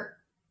cheeseburger.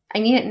 I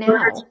need it now.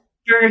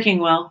 Burger King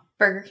will.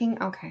 Burger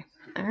King? Okay.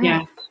 All right.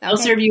 Yeah. They'll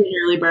serve you an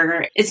early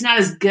burger. It's not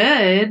as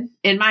good,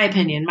 in my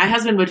opinion. My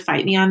husband would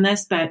fight me on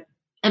this, but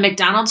a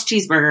McDonald's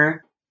cheeseburger,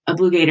 a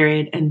blue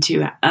Gatorade, and two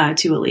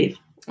Aleve.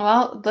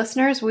 Well,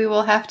 listeners, we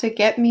will have to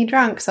get me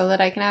drunk so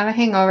that I can have a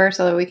hangover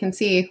so that we can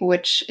see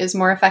which is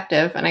more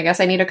effective. And I guess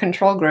I need a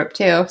control group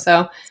too.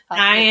 So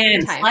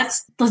Science.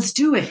 Let's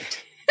do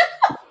it.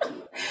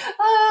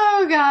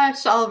 Oh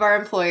gosh, all of our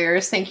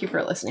employers, thank you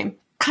for listening.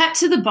 Cut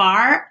to the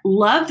bar.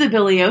 Love the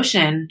Billy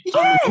Ocean.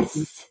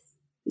 Yes.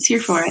 He's here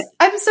for it.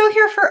 I'm so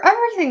here for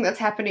everything that's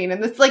happening.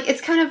 And it's like, it's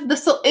kind of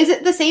is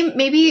it the same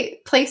maybe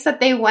place that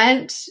they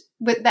went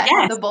with that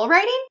had the bull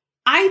riding?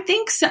 I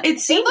think so. It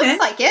looks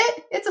like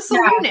it. It's a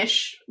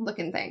saloonish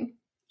looking thing.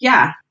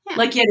 Yeah.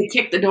 Like you had to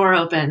kick the door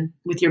open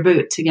with your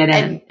boot to get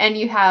in. And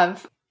you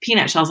have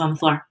peanut shells on the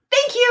floor.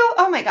 Thank you.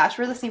 Oh my gosh,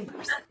 we're the same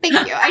person.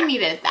 Thank you. I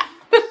needed that.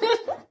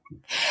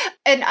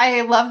 And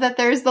I love that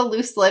there's the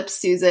loose lips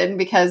Susan,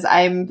 because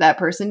I'm that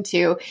person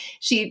too.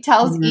 She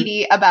tells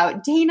Edie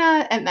about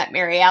Dana and that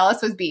Mary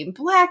Alice was being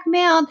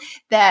blackmailed,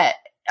 that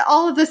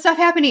all of this stuff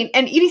happening.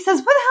 And Edie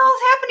says, what the hell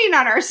is happening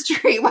on our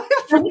street? What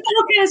the hell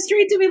kind of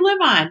street do we live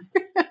on?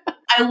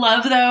 I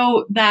love,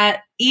 though,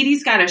 that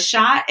Edie's got a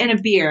shot and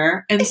a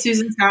beer and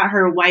Susan's got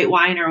her white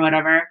wine or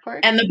whatever.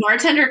 And the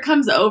bartender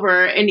comes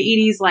over and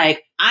Edie's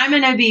like, I'm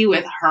going to be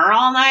with her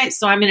all night,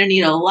 so I'm going to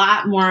need a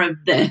lot more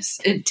of this.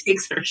 And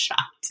takes her shot.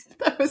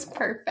 That was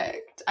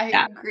perfect.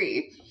 I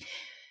agree.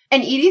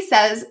 And Edie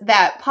says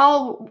that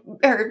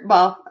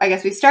I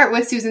guess we start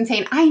with Susan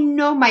saying, I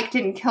know Mike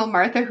didn't kill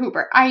Martha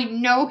Hooper. I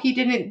know he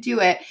didn't do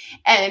it.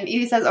 And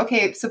Edie says,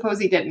 okay, suppose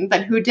he didn't.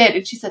 Then who did?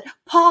 And she said,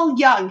 Paul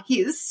Young.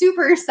 He is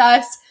super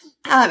sus.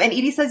 And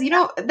Edie says,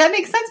 that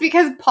makes sense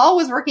because Paul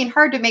was working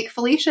hard to make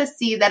Felicia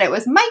see that it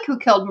was Mike who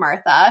killed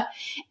Martha.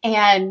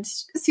 And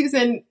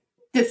Susan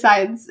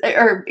decides,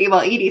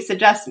 Edie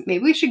suggests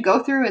maybe we should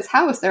go through his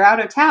house. They're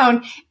out of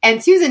town.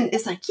 And Susan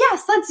is like,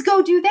 yes, let's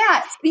go do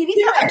that. And Edie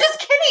says,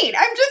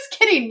 I'm just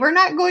kidding. We're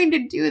not going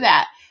to do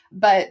that.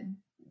 But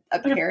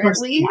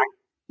apparently,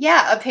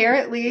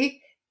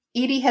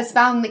 Edie has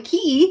found the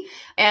key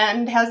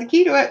and has a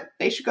key to it.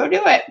 They should go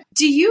do it.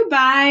 Do you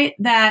buy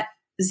that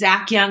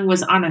Zach Young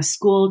was on a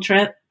school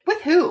trip? With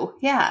who?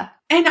 Yeah.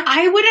 And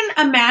I wouldn't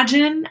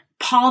imagine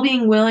Paul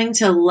being willing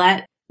to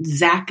let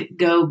Zach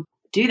go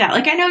do that.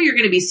 Like, I know you're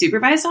going to be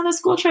supervised on a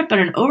school trip, but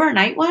an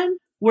overnight one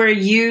where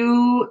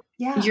your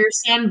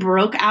son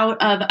broke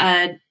out of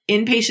an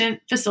inpatient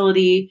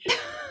facility,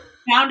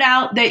 found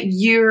out that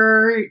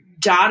your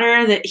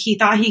daughter that he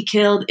thought he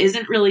killed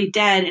isn't really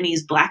dead and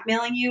he's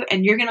blackmailing you,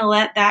 and you're going to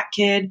let that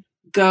kid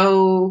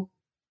go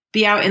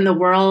be out in the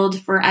world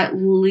for at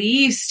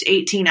least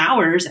 18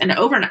 hours and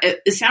overnight.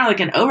 It sounded like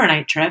an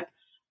overnight trip.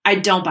 I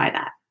don't buy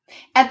that.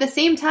 At the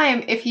same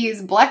time, if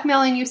he's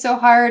blackmailing you so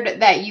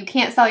hard that you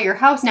can't sell your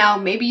house now,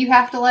 maybe you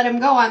have to let him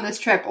go on this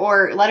trip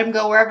or let him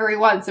go wherever he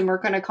wants, and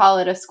we're going to call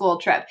it a school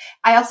trip.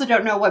 I also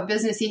don't know what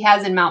business he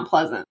has in Mount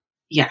Pleasant.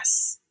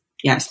 Yes,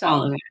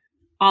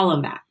 all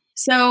of that.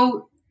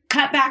 So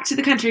cut back to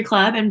the country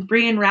club, and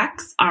Bree and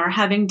Rex are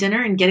having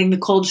dinner and getting the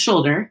cold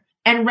shoulder.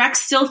 And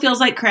Rex still feels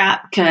like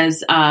crap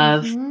because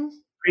of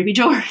Creepy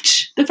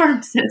George, the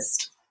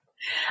pharmacist.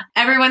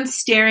 Everyone's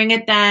staring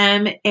at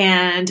them,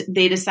 and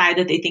they decide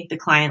that they think the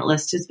client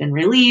list has been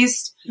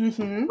released.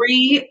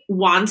 Bree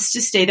wants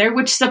to stay there,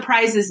 which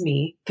surprises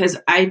me because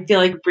I feel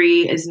like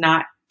Bree is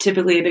not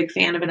typically a big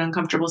fan of an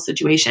uncomfortable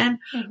situation.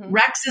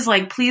 Rex is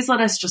like, please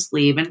let us just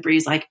leave. And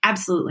Bree's like,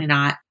 absolutely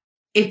not.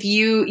 If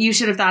you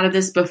should have thought of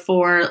this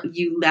before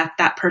you left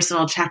that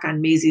personal check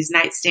on Maisie's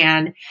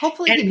nightstand.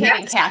 Hopefully he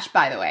paid in cash,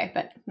 by the way,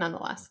 but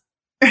nonetheless.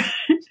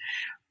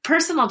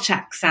 Personal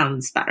check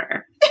sounds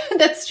better.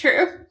 That's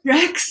true.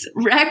 Rex,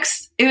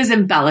 it was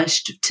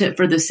embellished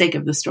for the sake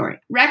of the story.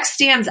 Rex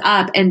stands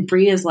up and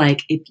Bree is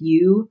like, if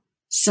you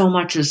so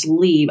much as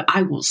leave,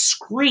 I will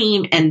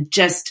scream, and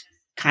just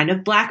kind of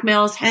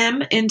blackmails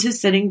him into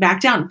sitting back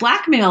down.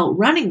 Blackmail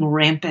running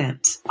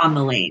rampant on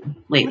the lane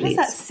lately. What does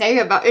that say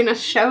about in a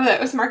show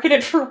that was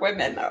marketed for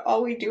women?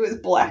 All we do is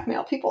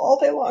blackmail people all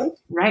day long.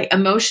 Right.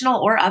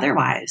 Emotional or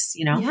otherwise,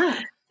 Yeah.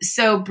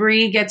 So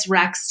Bree gets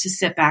Rex to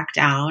sit back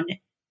down,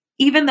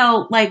 even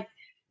though, like,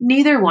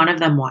 neither one of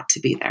them want to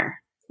be there.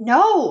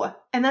 No.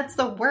 And that's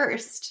the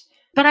worst.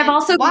 But I've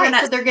also been in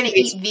that. So they're going to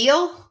eat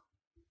veal?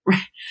 Right.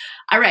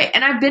 All right.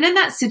 And I've been in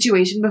that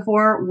situation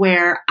before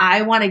where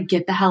I want to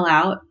get the hell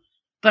out,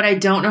 but I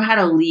don't know how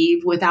to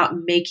leave without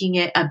making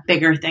it a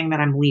bigger thing that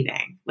I'm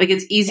leaving. Like,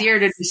 it's easier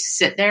to just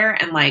sit there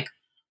and like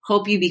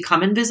hope you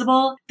become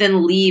invisible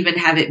than leave and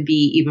have it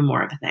be even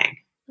more of a thing.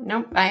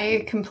 Nope,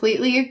 I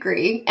completely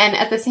agree. And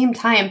at the same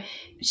time,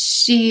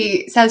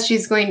 she says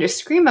she's going to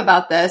scream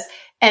about this,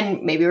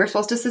 and maybe we're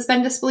supposed to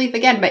suspend disbelief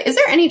again, but is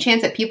there any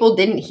chance that people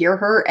didn't hear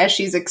her as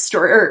she's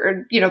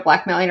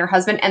blackmailing her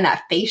husband, and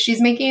that face she's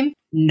making?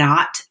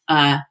 Not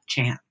a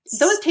chance.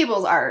 Those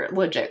tables are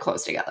legit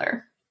close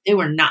together. They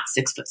were not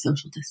 6 foot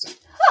social distance.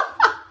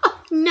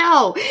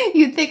 No,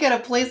 you'd think at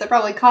a place that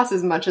probably costs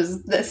as much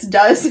as this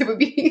does, it would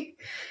be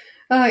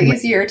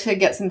easier to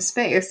get some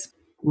space.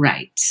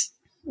 Right.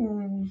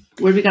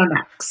 Where do we go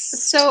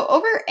next? So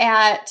over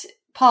at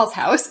Paul's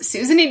house.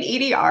 Susan and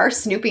Edie are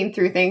snooping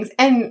through things,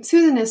 and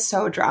Susan is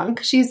so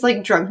drunk. She's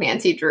like drunk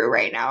Nancy Drew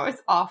right now.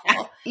 It's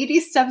awful. Edie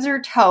stubs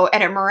her toe,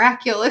 and it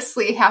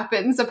miraculously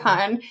happens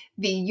upon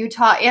the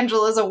Utah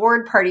Angela's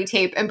award party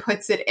tape and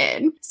puts it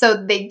in.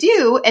 So they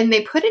do, and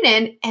they put it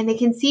in, and they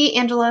can see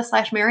Angela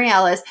 / Mary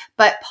Alice,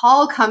 but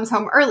Paul comes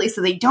home early,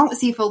 so they don't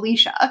see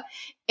Felicia.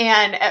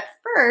 And at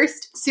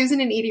first, Susan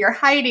and Edie are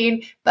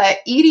hiding, but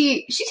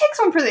Edie, she takes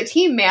one for the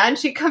team, man.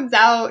 She comes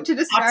out to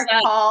distract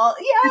Paul.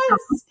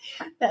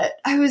 Yes. But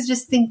I was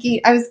just thinking,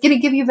 I was going to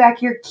give you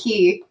back your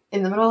key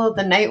in the middle of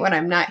the night when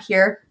I'm not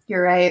here.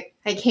 You're right.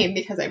 I came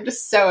because I'm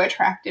just so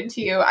attracted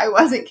to you. I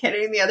wasn't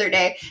kidding the other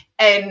day.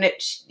 And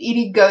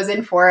Edie goes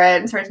in for it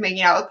and starts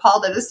making out with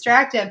Paul to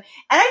distract him. And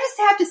I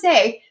just have to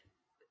say,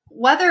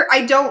 whether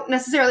I don't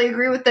necessarily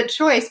agree with the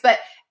choice, but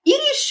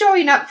Edie's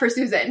showing up for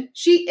Susan.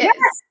 She is.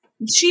 Yes.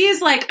 She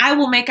is like, I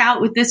will make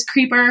out with this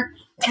creeper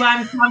who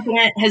I'm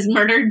confident has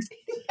murdered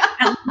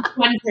at least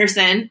one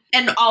person,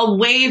 and I'll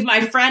wave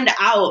my friend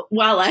out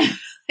while I'm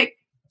like,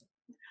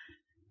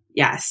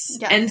 yes.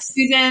 And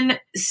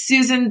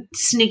Susan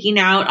sneaking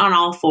out on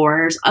all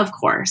fours, of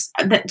course.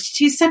 That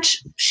she's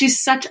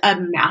such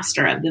a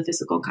master of the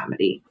physical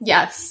comedy.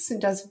 Yes,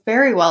 does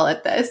very well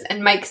at this.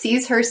 And Mike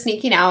sees her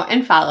sneaking out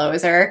and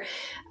follows her.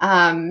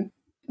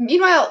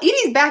 Meanwhile,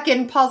 Edie's back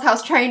in Paul's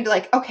house trying to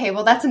like, okay,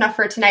 well, that's enough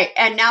for tonight.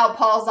 And now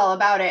Paul's all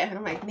about it. And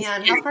I'm like,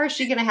 man, how far is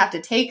she going to have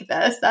to take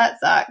this? That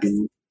sucks.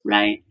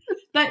 Right.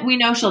 But we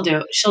know she'll do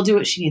it. She'll do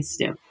what she needs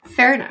to do.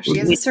 Fair enough. She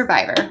is a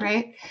survivor,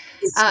 right?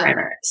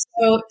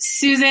 So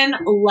Susan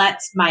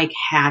lets Mike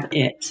have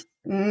it.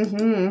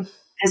 Mm-hmm.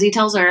 As he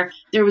tells her,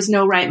 there was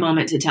no right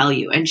moment to tell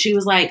you. And she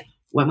was like,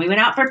 when we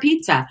went out for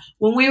pizza,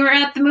 when we were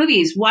at the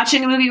movies,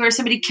 watching a movie where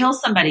somebody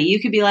kills somebody,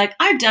 you could be like,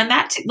 I've done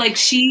that too. Like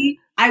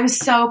I was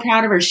so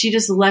proud of her. She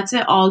just lets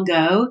it all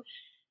go.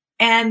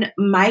 And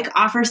Mike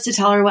offers to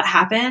tell her what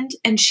happened.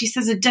 And she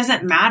says, it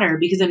doesn't matter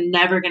because I'm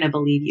never going to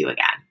believe you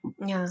again.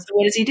 Yeah. So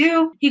what does he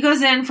do? He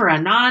goes in for a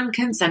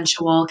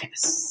non-consensual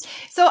kiss.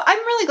 So I'm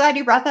really glad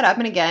you brought that up.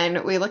 And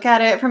again, we look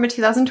at it from a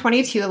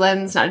 2022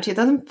 lens, not a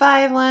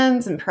 2005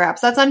 lens. And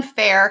perhaps that's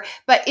unfair,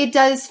 but it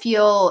does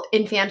feel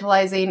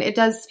infantilizing. It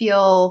does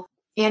feel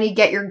Annie,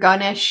 get your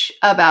gunish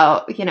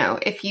about,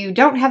 if you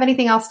don't have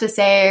anything else to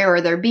say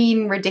or they're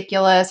being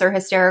ridiculous or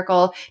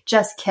hysterical,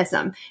 just kiss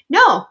them.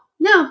 No,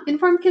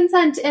 informed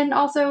consent and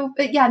also,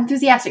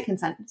 enthusiastic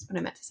consent is what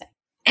I meant to say.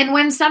 And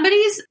when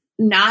somebody's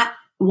not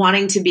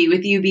wanting to be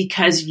with you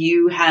because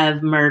you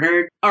have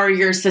murdered or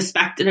you're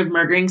suspected of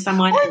murdering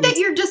someone. Or that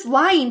you're just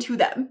lying to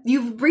them.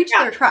 You've breached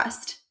their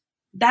trust.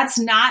 That's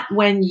not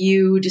when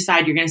you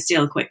decide you're going to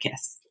steal a quick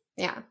kiss.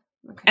 Yeah.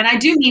 Okay. And I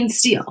do mean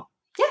steal.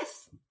 Yes.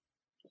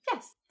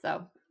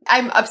 So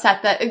I'm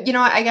upset that,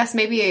 I guess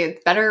maybe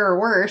it's better or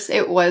worse.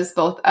 It was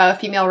both a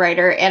female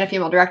writer and a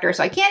female director.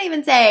 So I can't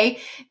even say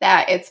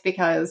that it's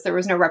because there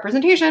was no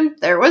representation.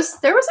 There was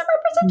some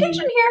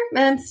representation here.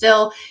 And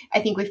still,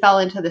 I think we fell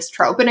into this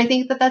trope. And I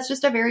think that that's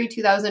just a very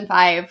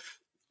 2005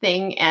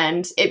 thing.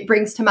 And it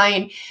brings to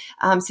mind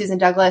Susan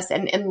Douglas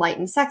and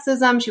Enlightened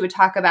Sexism. She would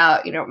talk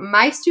about,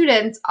 my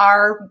students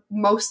are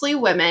mostly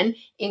women,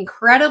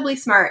 incredibly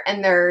smart,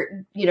 and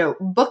they're,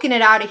 booking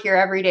it out of here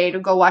every day to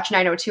go watch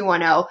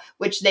 90210,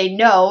 which they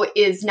know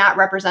is not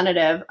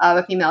representative of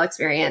a female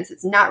experience.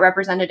 It's not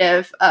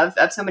representative of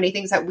so many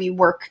things that we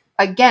work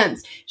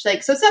against. She's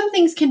like, so some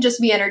things can just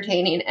be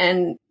entertaining.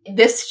 And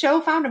this show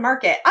found a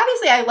market.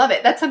 Obviously, I love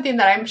it. That's something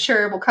that I'm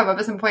sure will come up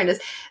at some point is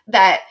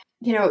that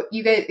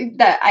you guys,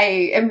 that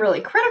I am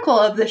really critical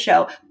of the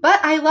show,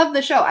 but I love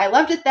the show. I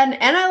loved it then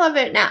and I love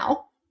it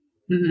now.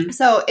 Mm-hmm.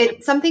 So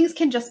some things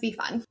can just be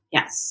fun.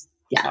 Yes.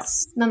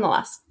 So,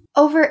 nonetheless.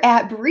 Over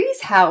at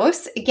Bree's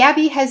house,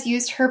 Gabby has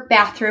used her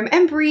bathroom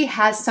and Bree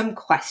has some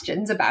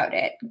questions about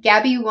it.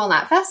 Gabby will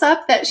not fess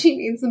up that she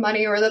needs the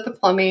money or that the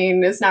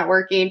plumbing is not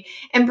working.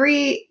 And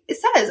Bree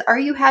says, are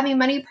you having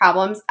money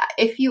problems?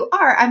 If you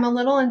are, I'm a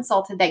little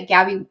insulted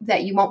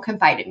that you won't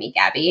confide in me,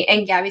 Gabby.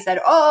 And Gabby said,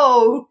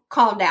 oh,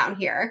 calm down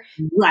here.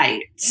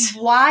 Right.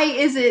 Why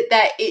is it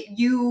that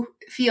you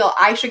feel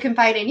I should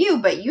confide in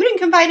you, but you didn't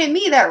confide in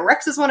me that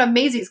Rex is one of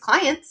Maisie's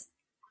clients?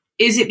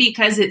 Is it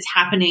because it's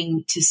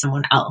happening to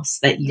someone else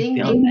that you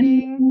feel ding, that?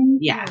 Ding.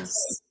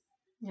 Yes.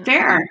 Yeah.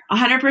 Fair.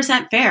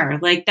 100% fair.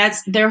 Like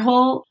that's their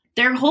whole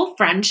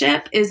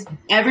friendship is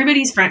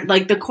everybody's friend.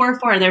 Like the core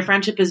four of their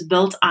friendship is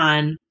built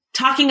on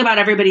talking about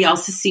everybody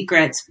else's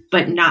secrets,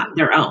 but not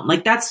their own.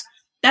 Like that's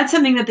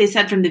something that they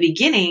said from the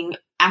beginning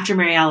after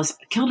Mary Alice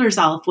killed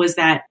herself was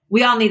that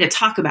we all need to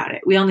talk about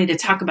it. We all need to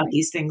talk about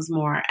these things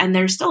more. And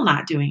they're still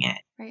not doing it.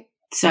 Right.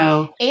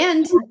 So,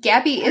 and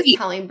Gabby is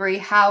telling Bree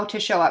how to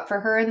show up for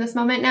her in this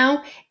moment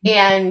now.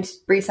 And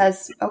Bree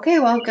says, okay,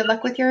 well, good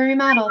luck with your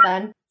remodel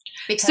then.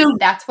 Because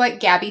that's what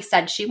Gabby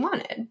said she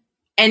wanted.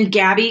 And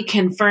Gabby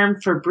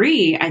confirmed for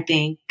Bree, I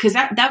think, because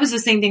that was the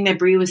same thing that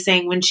Bree was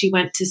saying when she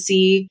went to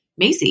see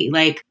Maisie.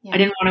 Like, I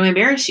didn't want to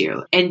embarrass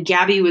you. And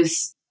Gabby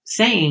was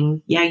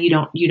saying, yeah, you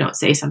don't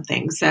say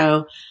something.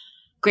 So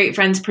Great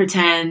friends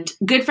pretend.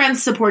 Good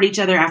friends support each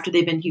other after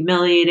they've been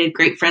humiliated.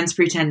 Great friends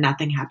pretend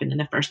nothing happened in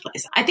the first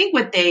place. I think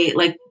what they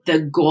like, the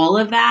goal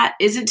of that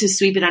isn't to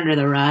sweep it under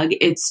the rug.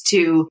 It's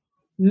to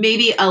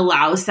maybe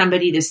allow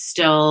somebody to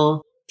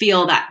still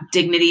feel that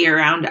dignity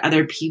around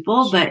other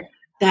people, but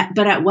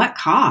at what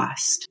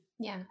cost?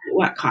 Yeah. At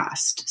what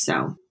cost?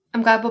 So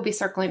I'm glad we'll be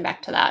circling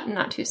back to that in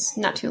not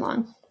too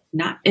long.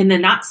 Not in the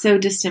not so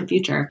distant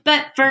future.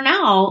 But for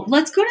now,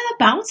 let's go to the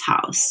bounce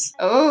house.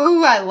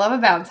 Oh, I love a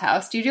bounce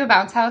house. Do you do a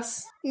bounce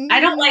house? I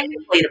don't like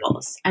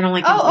inflatables. I don't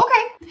like Oh,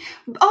 okay.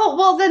 Oh,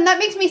 well, then that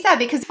makes me sad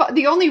because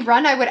the only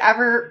run I would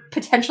ever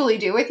potentially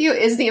do with you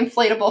is the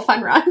inflatable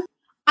fun run.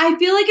 I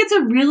feel like it's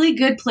a really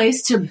good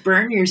place to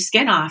burn your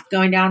skin off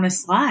going down a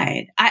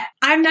slide.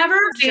 I'm never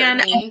a fan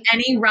of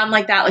any run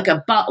like that,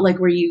 like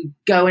where you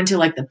go into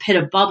like the pit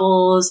of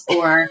bubbles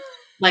or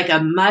like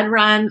a mud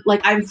run.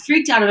 Like I'm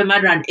freaked out of a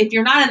mud run. If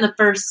you're not in the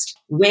first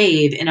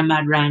wave in a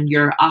mud run,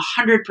 you're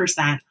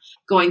 100%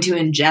 going to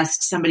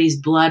ingest somebody's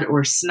blood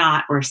or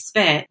snot or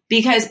spit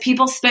because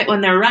people spit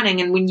when they're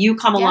running. And when you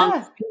come along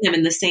with them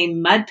in the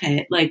same mud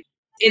pit, like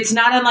it's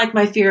not unlike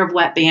my fear of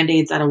wet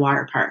Band-Aids at a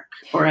water park.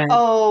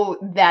 Oh,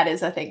 that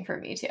is a thing for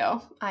me too.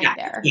 I'm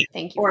there. Yeah.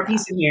 Thank you. Or a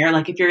piece of hair,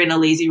 like if you're in a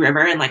lazy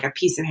river and like a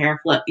piece of hair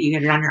flip, you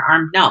get it on your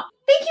arm. No.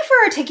 Thank you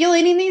for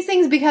articulating these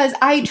things because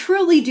I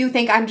truly do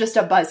think I'm just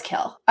a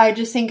buzzkill. I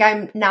just think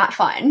I'm not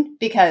fun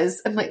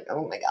because I'm like,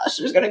 oh my gosh,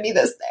 there's going to be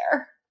this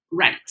there.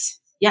 Right.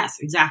 Yes,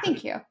 exactly.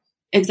 Thank you.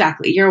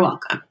 Exactly. You're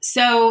welcome.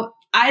 So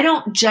I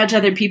don't judge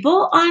other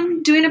people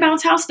on doing a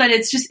bounce house, but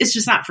it's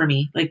just not for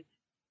me. Like,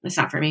 it's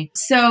not for me.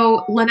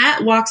 So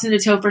Lynette walks into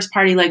Topher's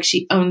party like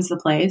she owns the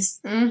place.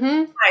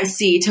 Mm-hmm. I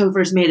see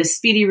Topher's made a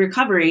speedy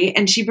recovery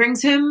and she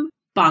brings him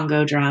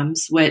bongo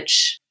drums,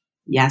 which,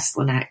 yes,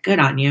 Lynette, good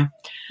on you.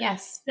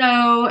 Yes.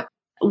 So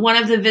one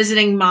of the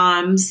visiting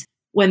moms,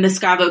 when the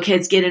Scavo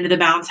kids get into the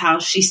bounce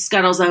house, she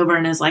scuttles over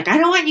and is like, I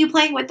don't want you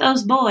playing with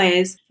those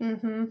boys.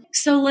 Mm-hmm.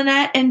 So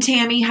Lynette and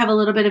Tammy have a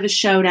little bit of a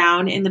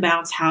showdown in the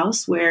bounce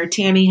house where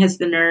Tammy has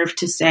the nerve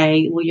to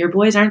say, well, your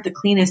boys aren't the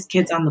cleanest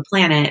kids on the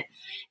planet,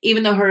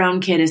 even though her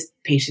own kid is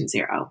patient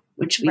zero,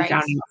 which we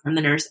found out from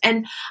the nurse.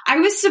 And I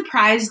was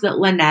surprised that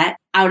Lynette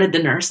outed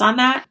the nurse on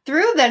that.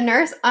 Threw the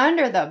nurse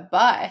under the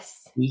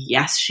bus.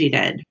 Yes, she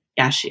did.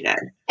 Yes, she did.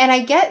 And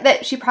I get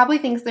that she probably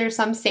thinks there's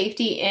some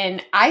safety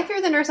in I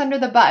threw the nurse under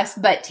the bus,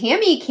 but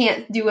Tammy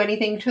can't do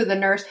anything to the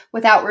nurse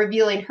without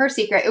revealing her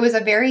secret. It was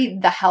a very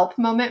The Help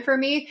moment for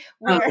me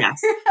where,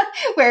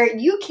 where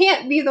you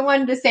can't be the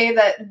one to say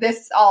that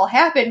this all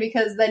happened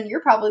because then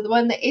you're probably the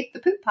one that ate the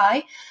poop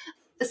pie.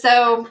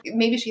 So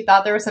maybe she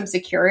thought there was some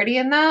security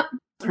in that.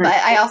 But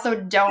I also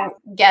don't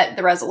get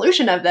the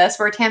resolution of this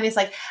where Tammy's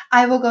like,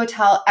 I will go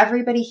tell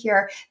everybody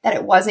here that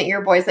it wasn't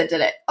your boys that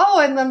did it. Oh,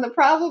 and then the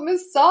problem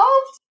is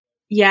solved?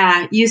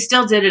 Yeah, you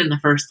still did it in the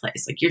first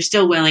place. Like you're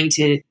still willing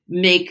to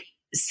make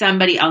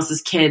somebody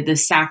else's kid the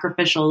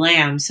sacrificial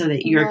lamb so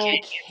that your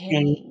kid can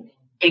be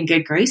in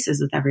good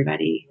graces with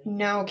everybody.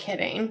 No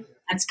kidding.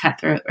 That's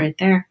cutthroat right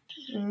there.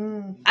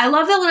 I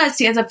love that Lynette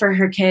stands up for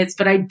her kids,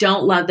 but I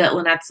don't love that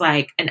Lynette's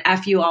like, an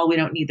F you all, we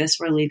don't need this,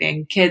 we're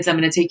leaving. Kids, I'm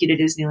going to take you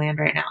to Disneyland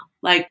right now.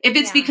 Like, if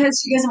it's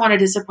because she doesn't want to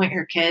disappoint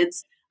her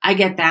kids, I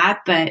get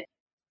that, but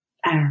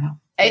I don't know.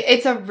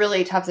 It's a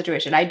really tough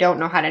situation. I don't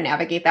know how to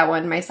navigate that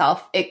one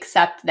myself,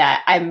 except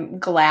that I'm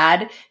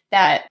glad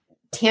that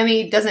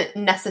Tammy doesn't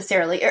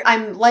necessarily,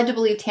 I'm led to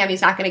believe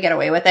Tammy's not going to get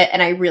away with it,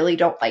 and I really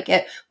don't like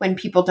it when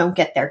people don't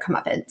get their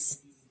comeuppance.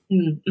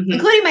 Mm-hmm.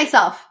 Including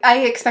myself. I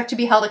expect to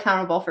be held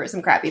accountable for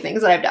some crappy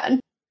things that I've done.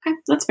 Okay,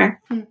 that's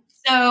fair.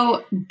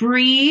 So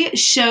Bree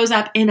shows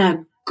up in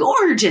a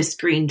gorgeous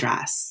green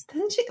dress.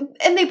 Doesn't she?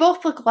 And they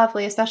both look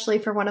lovely, especially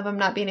for one of them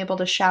not being able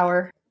to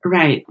shower.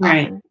 Right.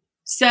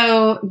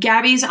 So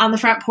Gabby's on the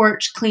front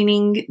porch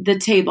cleaning the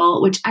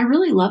table, which I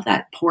really love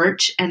that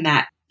porch and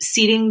that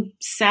seating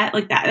set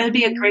like that. That'd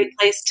be a great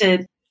place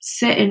to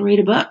sit and read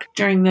a book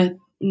during the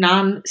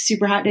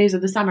non-super hot days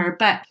of the summer.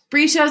 But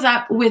Bree shows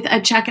up with a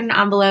check and an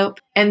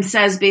envelope and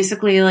says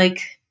basically like,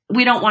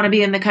 we don't want to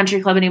be in the country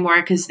club anymore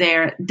because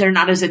they're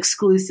not as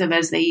exclusive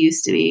as they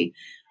used to be.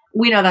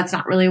 We know that's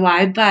not really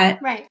why, but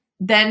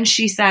then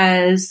she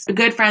says,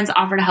 good friends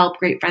offer to help,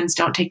 great friends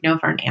don't take no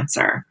for an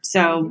answer.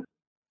 So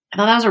I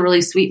thought that was a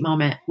really sweet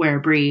moment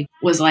where Bree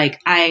was like,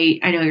 I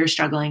know you're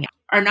struggling.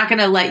 I'm not going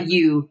to let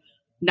you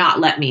not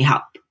let me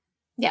help.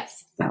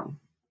 Yes. So.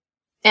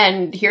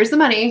 And here's the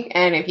money.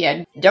 And if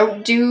you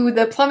don't do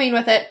the plumbing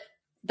with it,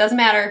 doesn't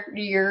matter.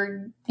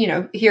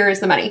 Here's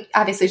the money.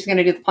 Obviously, she's going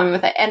to do the plumbing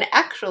with it. And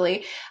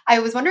actually, I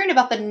was wondering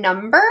about the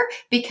number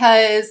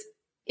because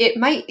it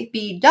might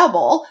be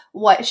double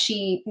what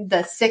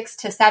the 6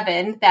 to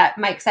 7 that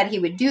Mike said he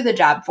would do the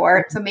job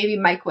for. So maybe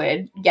Mike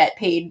would get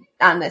paid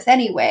on this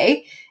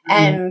anyway.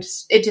 And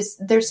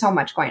there's so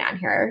much going on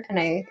here. And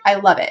I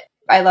love it.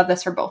 I love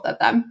this for both of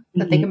them,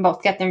 that they can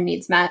both get their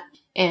needs met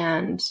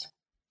and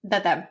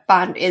that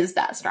bond is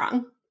that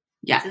strong.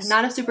 Yes. This is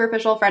not a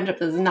superficial friendship.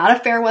 This is not a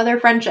fair weather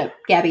friendship,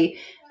 Gabby.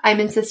 I'm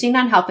insisting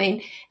on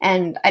helping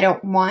and I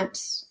don't want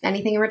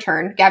anything in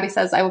return. Gabby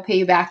says, I will pay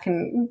you back.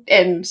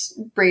 And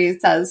Bree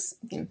says,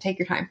 take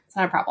your time. It's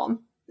not a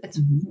problem. It's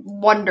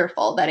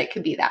wonderful that it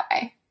could be that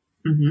way.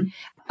 Mm-hmm.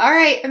 All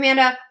right,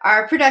 Amanda,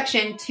 our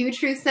production, 2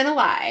 Truths and a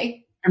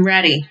Lie. I'm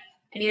ready.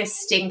 I need a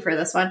sting for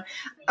this one.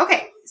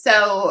 Okay,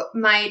 so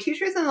my 2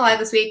 Truths and a Lie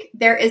this week,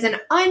 there is an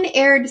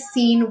unaired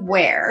scene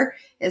where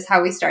is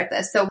how we start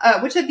this. So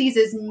which of these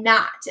is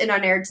not an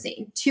unaired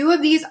scene? 2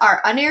 of these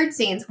are unaired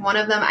scenes. One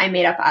of them I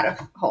made up out of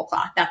whole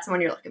cloth. That's the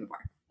one you're looking for.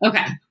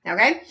 Okay.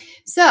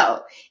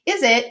 So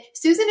is it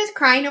Susan is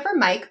crying over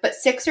Mike, but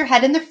sticks her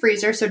head in the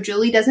freezer so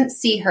Julie doesn't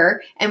see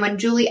her. And when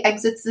Julie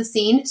exits the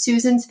scene,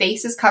 Susan's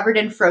face is covered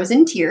in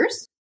frozen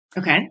tears.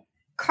 Okay.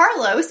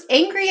 Carlos,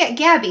 angry at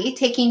Gabby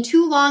taking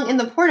too long in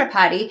the porta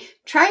potty,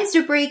 tries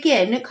to break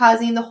in,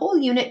 causing the whole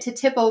unit to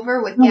tip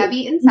over with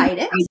Gabby inside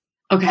it.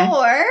 Okay.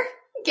 Or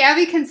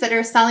Gabby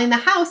considers selling the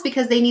house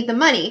because they need the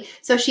money.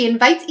 So she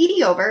invites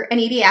Edie over and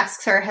Edie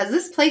asks her, has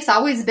this place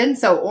always been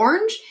so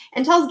orange?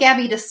 And tells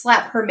Gabby to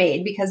slap her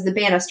maid because the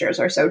banisters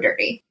are so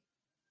dirty.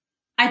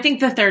 I think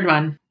the third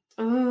one.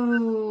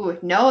 Ooh,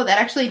 no, that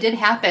actually did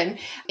happen.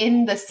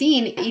 In the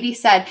scene, Edie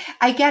said,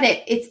 I get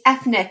it. It's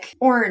ethnic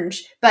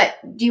orange, but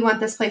do you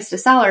want this place to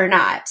sell or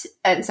not?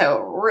 And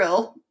so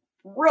real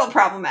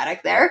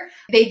problematic there.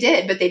 They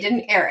did, but they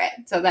didn't air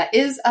it. So that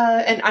is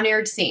an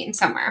unaired scene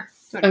somewhere.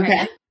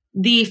 Okay.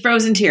 The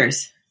frozen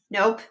tears.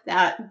 Nope,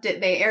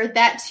 they aired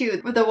that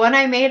too. The one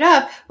I made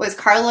up was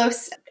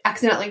Carlos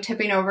accidentally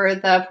tipping over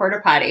the porta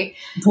potty.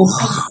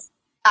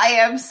 I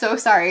am so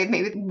sorry.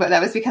 Maybe but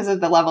that was because of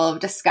the level of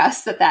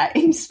disgust that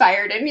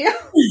inspired in you.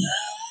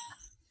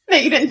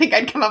 That you didn't think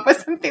I'd come up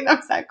with something that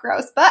was that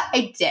gross, but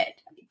I did.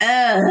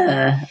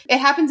 It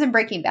happens in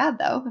Breaking Bad,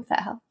 though, if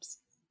that helps.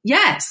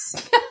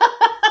 Yes.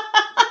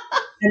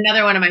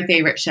 Another one of my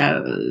favorite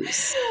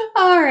shows.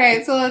 All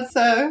right, so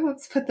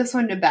let's put this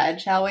one to bed,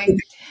 shall we?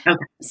 Okay.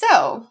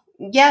 So,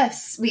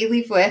 yes, we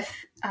leave with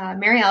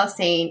Marielle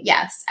saying,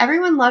 yes,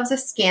 everyone loves a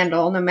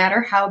scandal, no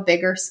matter how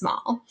big or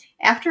small.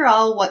 After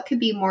all, what could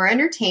be more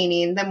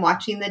entertaining than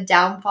watching the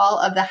downfall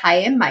of the high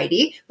and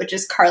mighty, which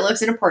is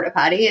Carlos in a porta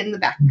potty in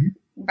the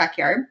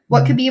backyard?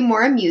 What could be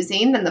more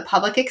amusing than the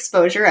public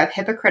exposure of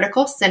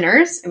hypocritical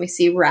sinners? And we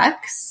see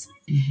Rex.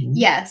 Mm-hmm.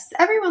 Yes,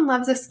 everyone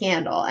loves a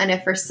scandal. And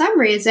if for some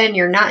reason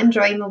you're not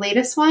enjoying the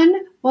latest one,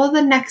 well,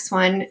 the next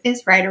one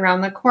is right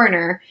around the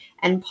corner.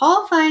 And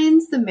Paul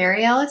finds the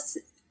Marielle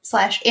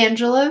 /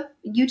 Angela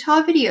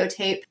Utah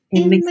videotape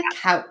in the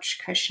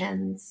couch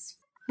cushions.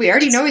 We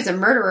already know he's a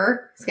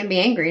murderer. He's going to be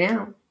angry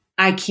now.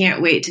 I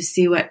can't wait to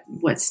see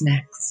what's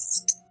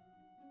next.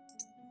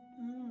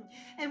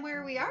 And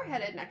where we are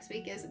headed next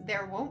week is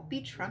There Won't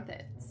Be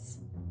Trumpets.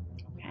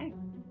 Okay.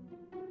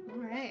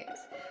 All right.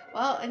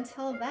 Well,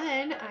 until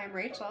then, I'm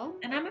Rachel.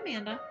 And I'm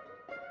Amanda.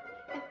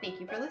 And thank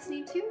you for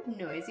listening to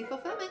Noisy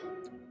Fulfillment.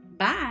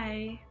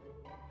 Bye.